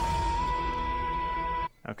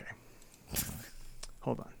 Okay.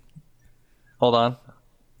 Hold on.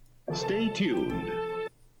 Stay tuned.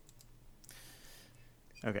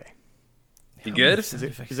 Okay. You good? Is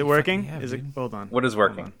it working? Dude. Hold on. What is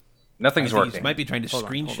working? Nothing's working. You might be trying to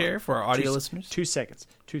screen share for our audio listeners. 2 seconds.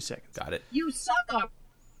 Got it. You suck.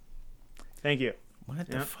 Thank you. What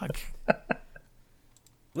the fuck?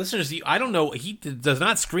 Listeners, I don't know. He does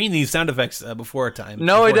not screen these sound effects before a time.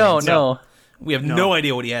 No, I don't. No. We have no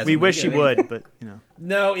idea what he has. We wish he would, but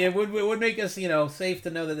No, it would make us safe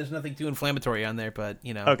to know that there's nothing too inflammatory on there. But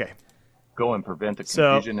Okay. Go and prevent the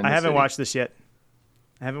So confusion in the I haven't city. watched this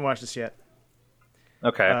yet.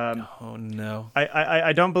 Okay. Oh no.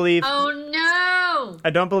 I don't believe. Oh no! I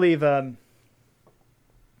don't believe. I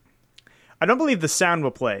don't believe the sound will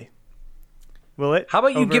play. Will it? How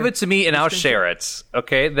about you give it to me and I'll share it?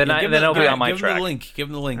 Okay, then I'll be on my track. Give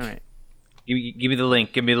him the link. All right. Give me the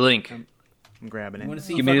link. Give me the link. I'm grabbing it. You want to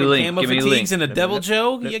see Give me the link. camo Give me the fatigues link. and a Devil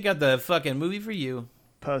Joe? You got the fucking movie for you.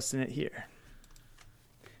 Posting it here.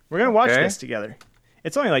 We're gonna watch Okay. this together.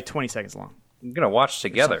 It's only like 20 seconds long. I'm gonna watch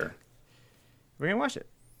together. We're gonna watch it.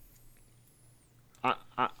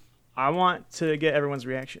 I want to get everyone's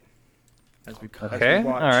reaction as we Okay. As we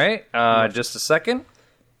watch. All right. Just a second.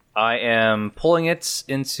 I am pulling it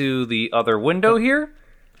into the other window here,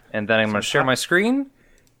 and then I'm going to share my screen.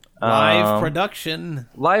 Live production.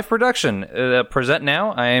 Live production. Present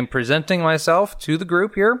now. I am presenting myself to the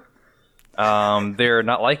group here. They're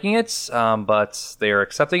not liking it, but they are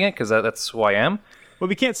accepting it because that's who I am. Well,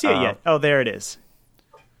 we can't see it yet. Oh, there it is.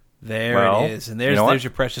 There it is. And there's there's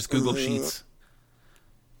your precious Google Sheets.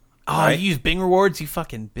 Oh, you use Bing rewards, you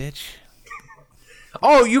fucking bitch.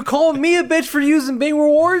 Oh, you call me a bitch for using Bing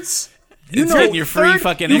rewards? You know your free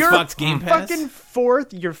fucking Xbox Game Pass.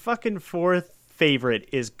 Your fucking fourth favorite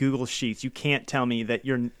is Google Sheets. You can't tell me that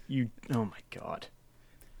you. Oh my god!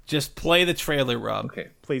 Just play the trailer, Rob. Okay,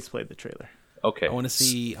 please play the trailer. Okay, I want to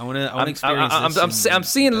see. I want to experience this. I'm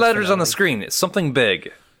seeing letters on the screen. It's something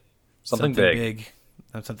big. Something big.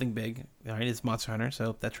 Something big. All right, it's Monster Hunter,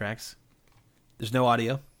 so that tracks. There's no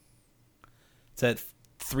audio. It's at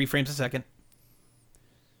 3 frames a second.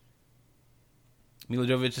 Mila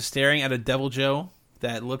Jovovich is staring at a Devil Joe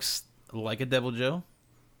that looks like a Devil Joe.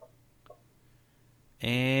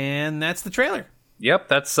 And that's the trailer. Yep,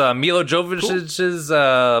 that's Mila Jovovich's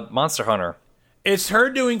Monster Hunter. It's her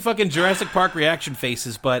doing fucking Jurassic Park reaction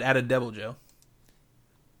faces, but at a Devil Joe.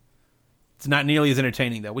 It's not nearly as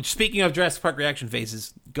entertaining, though. Which, speaking of Jurassic Park reaction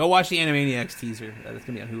faces, go watch the Animaniacs teaser. That's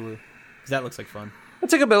going to be on Hulu. Because that looks like fun. It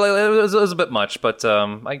took a bit. It was a bit much, but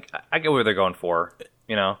I get what they're going for.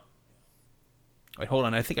 You know. Wait, hold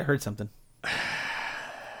on. I think I heard something.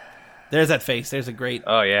 There's that face. There's a great.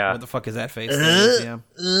 Oh yeah. What the fuck is that face? Yeah.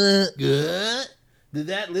 Did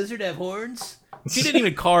that lizard have horns? She didn't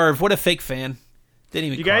even carve. What a fake fan. Didn't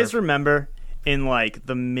even. You carve. guys remember in like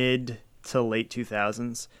the mid to late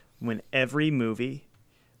 2000s when every movie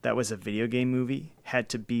that was a video game movie had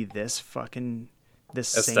to be this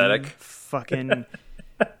aesthetic, same fucking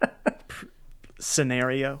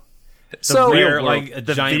scenario. So where like a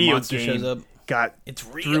the giant video monster game shows up. got It's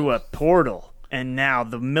real. through a portal, and now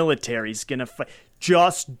the military's gonna fight.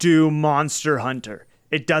 Just do Monster Hunter.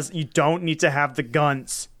 It does. You don't need to have the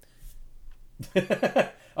guns.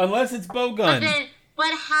 Unless it's bow guns.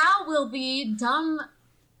 But how will the dumb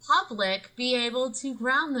public be able to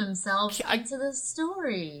ground themselves into the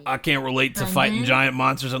story? I can't relate to fighting giant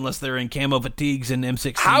monsters unless they're in camo fatigues and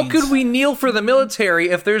M16s. How could we kneel for the military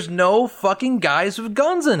if there's no fucking guys with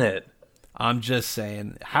guns in it? I'm just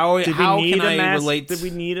saying. How Did we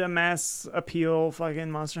need a mass appeal fucking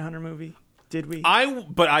Monster Hunter movie? Did we? I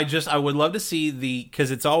would love to see because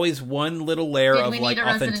it's always one little layer of like Did we need a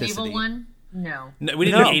authenticity. Resident Evil one? No. We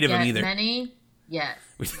didn't need 8 of them either. Many? Yes.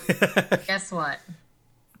 Guess what?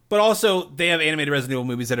 But also, they have animated Resident Evil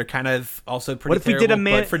movies that are kind of also pretty What if we terrible, did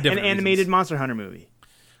but for an different animated reasons. Monster Hunter movie?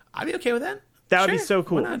 I'd be okay with that. That would be so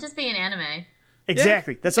cool. Just be an anime.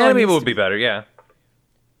 Exactly. That's all. Anime would be better, yeah.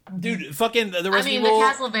 Dude, fucking the Resident the Evil...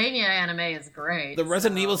 Castlevania anime is great. The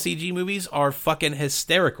Resident Evil CG movies are fucking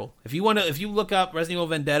hysterical. If you look up Resident Evil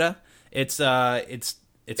Vendetta, it's that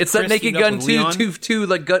Chris Naked teamed up Gun with Leon. two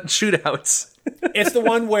like gun shootouts. It's the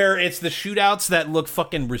one where it's the shootouts that look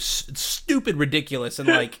fucking stupid ridiculous, and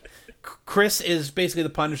like Chris is basically the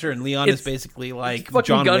Punisher, and Leon is basically like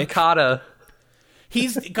John gun Wick. kata.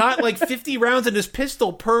 He's got like 50 rounds in his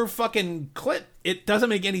pistol per fucking clip. It doesn't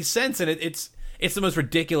make any sense, and it's the most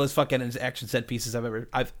ridiculous fucking action set pieces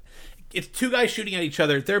it's two guys shooting at each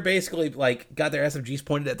other. They're basically like got their SMGs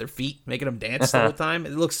pointed at their feet, making them dance the whole time.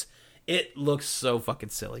 It looks so fucking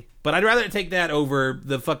silly. But I'd rather take that over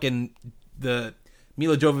the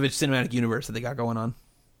Mila Jovovich cinematic universe that they got going on.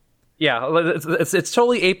 Yeah, it's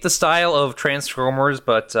totally aped the style of Transformers,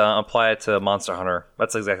 but apply it to Monster Hunter.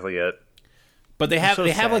 That's exactly it. But they have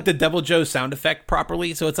like the Devil Joe sound effect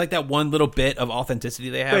properly, so it's like that one little bit of authenticity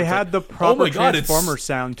they have. They it's had like, the proper God, Transformer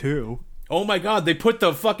sound too. Oh my god, they put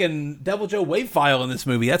the fucking Devil Joe wave file in this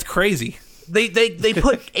movie. That's crazy. They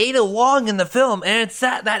put Ada Wong in the film, and it's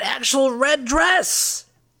that actual red dress.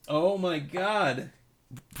 Oh my god.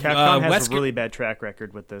 Capcom has a really bad track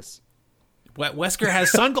record with this. Wesker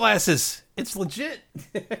has sunglasses. It's legit.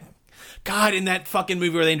 God, in that fucking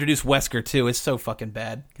movie where they introduced Wesker too, it's so fucking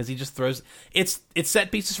bad because he just throws. It's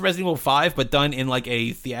set pieces from Resident Evil 5, but done in like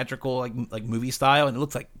a theatrical like movie style, and it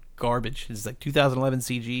looks like garbage. It's like 2011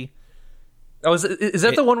 CG. Oh, is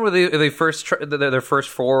that the one where they first their first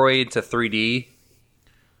foray to 3D?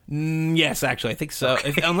 Yes, actually, I think so.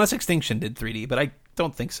 Okay. Unless Extinction did 3D, but I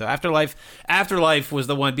don't think so. Afterlife was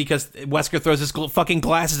the one because Wesker throws his fucking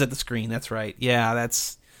glasses at the screen. That's right. Yeah,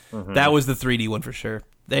 that was the 3D one for sure.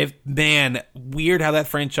 Weird how that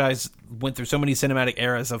franchise went through so many cinematic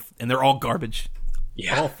eras and they're all garbage.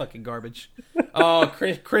 Yeah, all fucking garbage. Oh,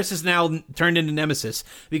 Chris is now turned into Nemesis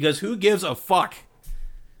because who gives a fuck?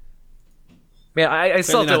 Man, I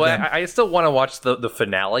still want to watch the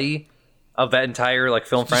finale of that entire like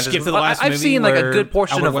film franchise. Skip to the last I've movie seen like a good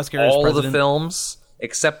portion of Wesker is all of the president. films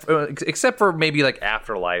except for maybe like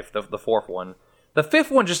Afterlife, the fourth one. The fifth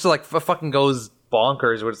one just like fucking goes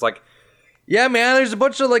bonkers. Where it's like, yeah, man, there's a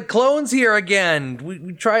bunch of like clones here again. We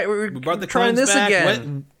brought the trying clones this back.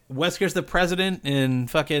 again. Wesker's the president, and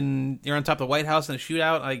fucking you're on top of the White House in a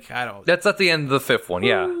shootout. Like I don't. That's at the end of the fifth one.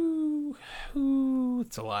 Yeah,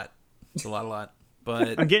 it's a lot. It's a lot.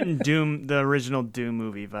 But I'm getting Doom, the original Doom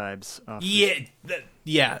movie vibes.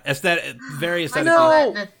 It's that very aesthetic. I saw that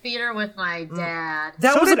in the theater with my dad.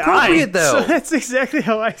 That was appropriate though. So that's exactly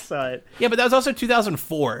how I saw it. Yeah, but that was also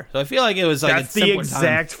 2004, so I feel like it was like that's the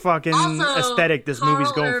exact fucking aesthetic this Carl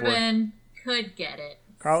movie's going Urban could get it.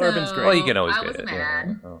 Carl Urban's great. Well, you can always I get was it.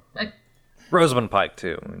 mad. Yeah. Rosamund Pike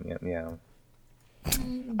too. Yeah.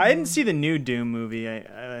 I didn't see the new Doom movie.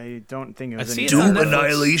 I don't think it was any Doom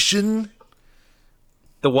Annihilation.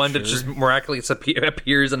 The one that just miraculously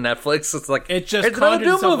appears on Netflix. It's like it just it's another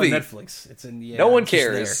Doom movie. On Netflix. It's in, no one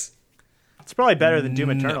cares. It's probably better than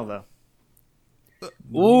Doom Eternal though.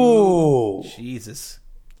 Ooh, Jesus!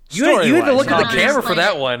 You had to look at the camera for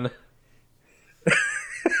that one.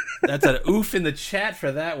 That's an oof in the chat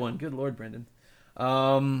for that one. Good Lord, Brendan.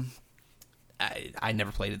 I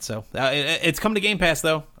never played it, so it's come to Game Pass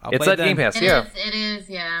though. It's at Game Pass, yeah. It is,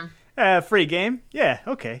 yeah. Free game, yeah,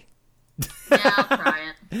 okay. Yeah, I'll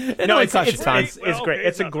try it. No, it's great.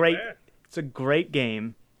 It's a great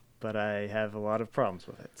game, but I have a lot of problems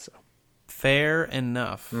with it. So fair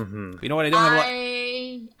enough. Mm-hmm. You know what? I don't have.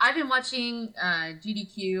 I've been watching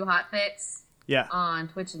GDQ Hotfix. Yeah. On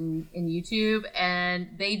Twitch and YouTube, and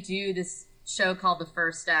they do this show called The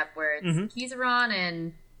First Step, where it's Kizaron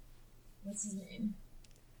and what's his name?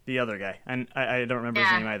 The other guy, and I don't remember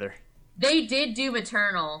his name either. They did do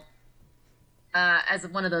Eternal as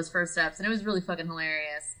one of those first steps, and it was really fucking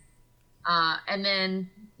hilarious. And then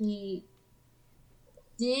he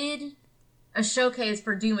did a showcase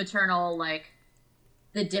for Doom Eternal, like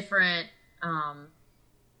the different.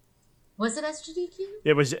 Was it SGDQ?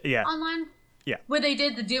 It was, yeah. Online. when they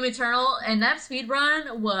did the Doom Eternal, and that speed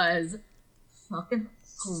run was fucking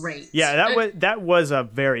great. Yeah, that was a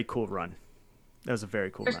very cool run. That was a very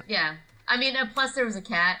cool run. Yeah. I mean, and plus there was a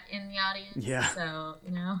cat in the audience. Yeah. So,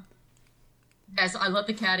 Guys, I let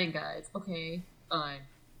the cat in, guys. Okay, fine.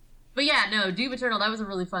 But yeah, no, Doom Eternal, that was a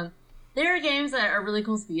really fun... There are games that are really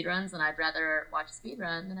cool speedruns, and I'd rather watch a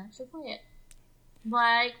speedrun than actually play it.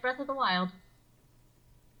 Like Breath of the Wild.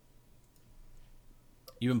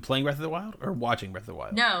 You've been playing Breath of the Wild or watching Breath of the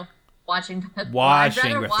Wild? No, watching Breath of the Breath of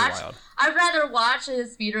the Wild. I'd rather watch a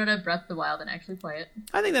speedrun of Breath of the Wild than actually play it.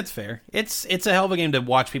 I think that's fair. It's a hell of a game to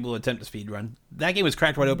watch people attempt to speedrun. That game was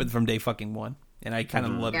cracked wide open from day fucking one, and I kind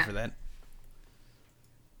of love it for that.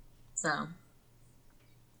 So...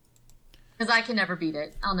 Because I can never beat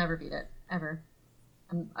it. I'll never beat it. Ever.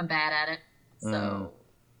 I'm bad at it. So...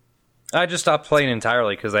 I just stopped playing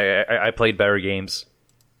entirely because I played better games.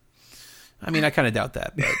 I mean, I kind of doubt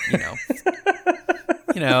that, but,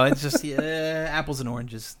 it's just apples and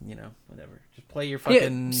oranges, whatever. Just play your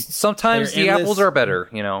fucking... Sometimes the apples are better,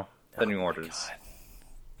 than the oranges.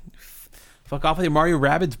 Fuck off with your Mario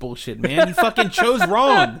Rabbids bullshit, man. You fucking chose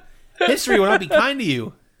wrong. History will not be kind to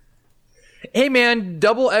you. Hey man,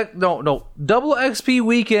 double XP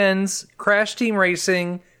weekends, Crash Team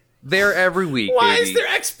Racing, they're every week. Why baby. is there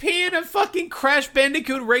XP in a fucking Crash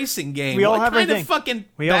Bandicoot racing game? We all what have kind our of fucking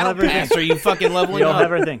we all battle have our pass thing. are you fucking leveling We all up?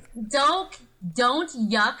 have our thing. Don't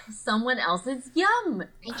yuck someone else's yum,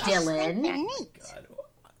 Dylan.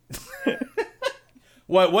 They're neat.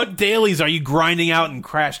 What dailies are you grinding out in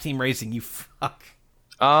Crash Team Racing? You fuck.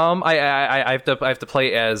 I have to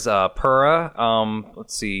play as Purah.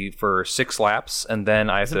 Let's see, for 6 laps, and then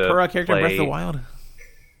I have Is to a Purah character play... in Breath of the Wild?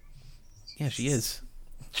 Yeah, she is.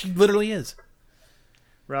 She literally is.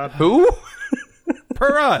 Rob, Who?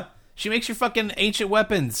 Purah. She makes your fucking ancient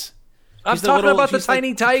weapons. I'm She's talking about the she's like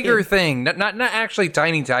tiny a tiger kid. thing. Not actually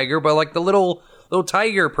tiny tiger, but like the little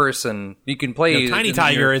tiger person you can play. No, Tiny in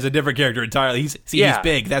Tiger your- is a different character entirely. He's Yeah.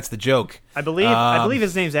 big. That's the joke. I believe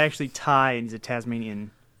his name's actually Ty, and he's a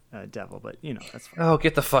Tasmanian devil. But that's fine. Oh,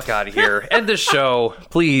 get the fuck out of here! End the show,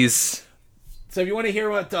 please. So if you want to hear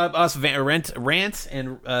what us rant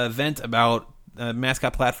and vent about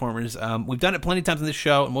mascot platformers, we've done it plenty of times on this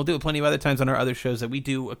show, and we'll do it plenty of other times on our other shows that we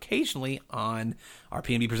do occasionally on our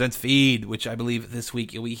PNB Presents feed, which I believe this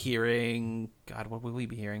week you'll be hearing... God, what will we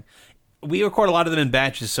be hearing? We record a lot of them in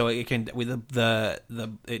batches, so it can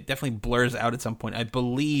it definitely blurs out at some point. I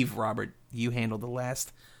believe, Robert, you handled the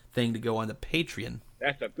last thing to go on the Patreon.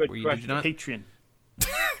 That's a good Did question. you not? Patreon.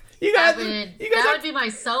 You That guys would be my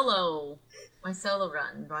solo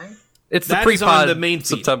run, right? It's the That is on pre-pod the main feed.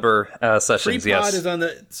 September sessions. Pre-pod Yes. is on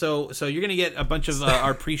the so you're gonna get a bunch of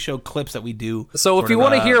our pre-show clips that we do. So if sort you of,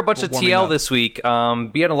 want to hear a bunch of warming TL up. this week, be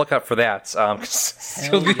on the lookout for that. I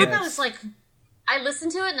thought was like, I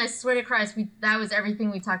listened to it, and I swear to Christ, that was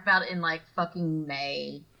everything we talked about in like fucking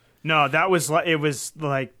May. No, that was it was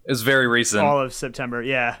like It's very recent. all of September.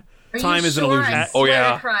 Yeah. Are Time you is an sure? illusion. I Oh, swear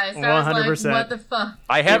yeah. to Christ, I was 100%. like, what the fuck?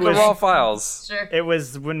 I have It the was- raw files. Sure. It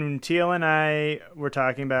was when Teal and I were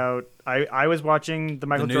talking about. I was watching the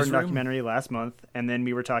Michael The Jordan Newsroom? documentary last month, and then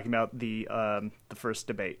we were talking about the first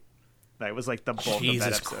debate. That was like the bulk of that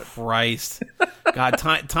Jesus episode. Christ. God,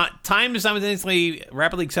 time is simultaneously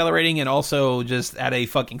rapidly accelerating and also just at a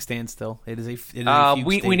fucking standstill. It is a fugue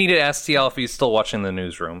We state. need to ask TL if he's still watching the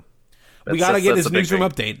newsroom. We gotta get that's his a big newsroom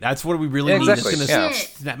thing. update. That's what we really Yeah, need. exactly, Just yeah. gonna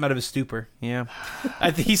snap him out of his stupor. Yeah,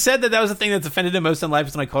 he said that was the thing that's offended him most in life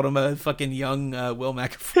is when I called him a fucking young Will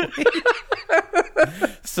McAvoy.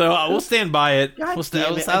 So we'll stand by it. God I'll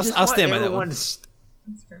damn it, I I'll just want stand by that everyone one. to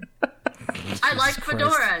I like Christ.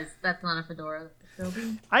 fedoras. That's not a fedora.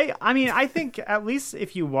 Philby. I mean, I think at least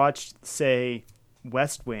if you watched, say,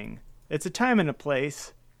 West Wing, it's a time and a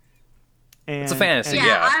place. And, It's a fantasy. and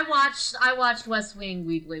Yeah, Yeah. I watched West Wing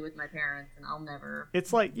weekly with my parents, and I'll never.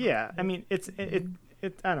 It's like, yeah. I mean, it.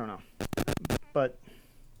 I don't know, but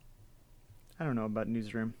I don't know about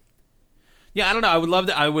Newsroom. Yeah, I don't know.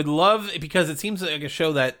 I would love because it seems like a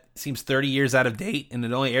show that seems 30 years out of date, and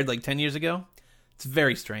it only aired like 10 years ago. It's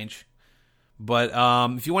very strange. But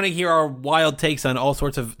if you want to hear our wild takes on all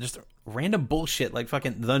sorts of just random bullshit like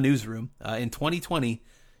fucking The Newsroom in 2020,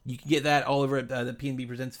 you can get that all over at the PNB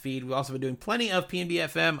Presents feed. We've also been doing plenty of PNB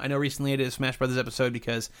FM. I know recently I did a Smash Brothers episode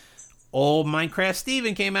because old Minecraft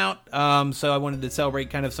Steven came out, so I wanted to celebrate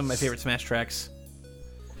kind of some of my favorite Smash tracks.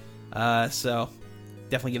 So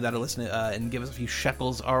definitely give that a listen and give us a few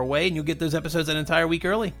shekels our way, and you'll get those episodes an entire week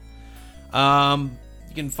early.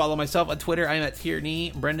 You can follow myself on Twitter. I'm at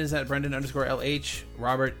Tierney. Brendan's at Brendan_LH.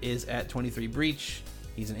 Robert is at 23Breach.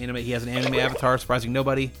 He has an anime avatar, surprising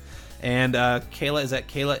nobody. And Kayla is at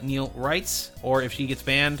Kayla Neal Writes, or if she gets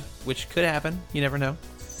banned, which could happen, you never know,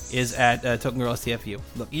 is at Token Girl STFU.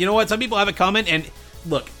 Look, you know what? Some people have a comment, and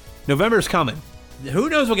look, November's coming. Who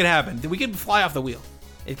knows what could happen? We could fly off the wheel.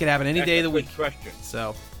 It could happen any day of the week. Question.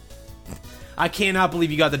 So, I cannot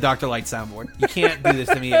believe you got the Dr. Light soundboard. You can't do this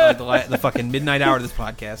to me at the fucking midnight hour of this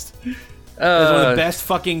podcast. That's one of the best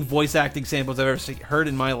fucking voice acting samples I've ever heard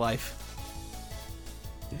in my life.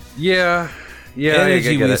 Yeah, Energy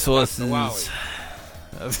I get resources. Wow.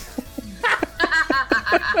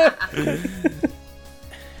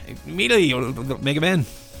 Immediately, Mega Man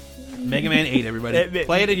 8, everybody.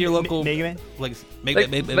 Play it in your local Mega Man.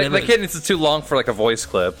 My cadence is too long for like a voice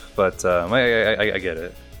clip, but I get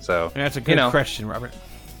it. So That's a good question, Robert.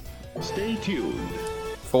 Stay tuned.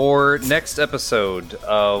 for next episode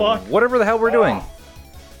of whatever the hell we're doing.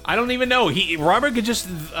 I don't even know. Robert could just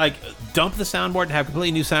like dump the soundboard and have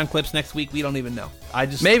completely new sound clips next week. We don't even know.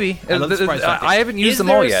 Maybe. I haven't used them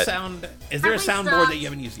all yet. Is there a soundboard that you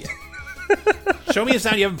haven't used yet? Show me a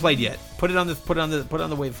sound you haven't played yet. Put it on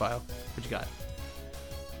the wave file. What you got?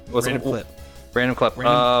 What's Random clip. Random clip. Hey,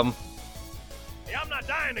 I'm not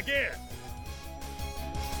dying again.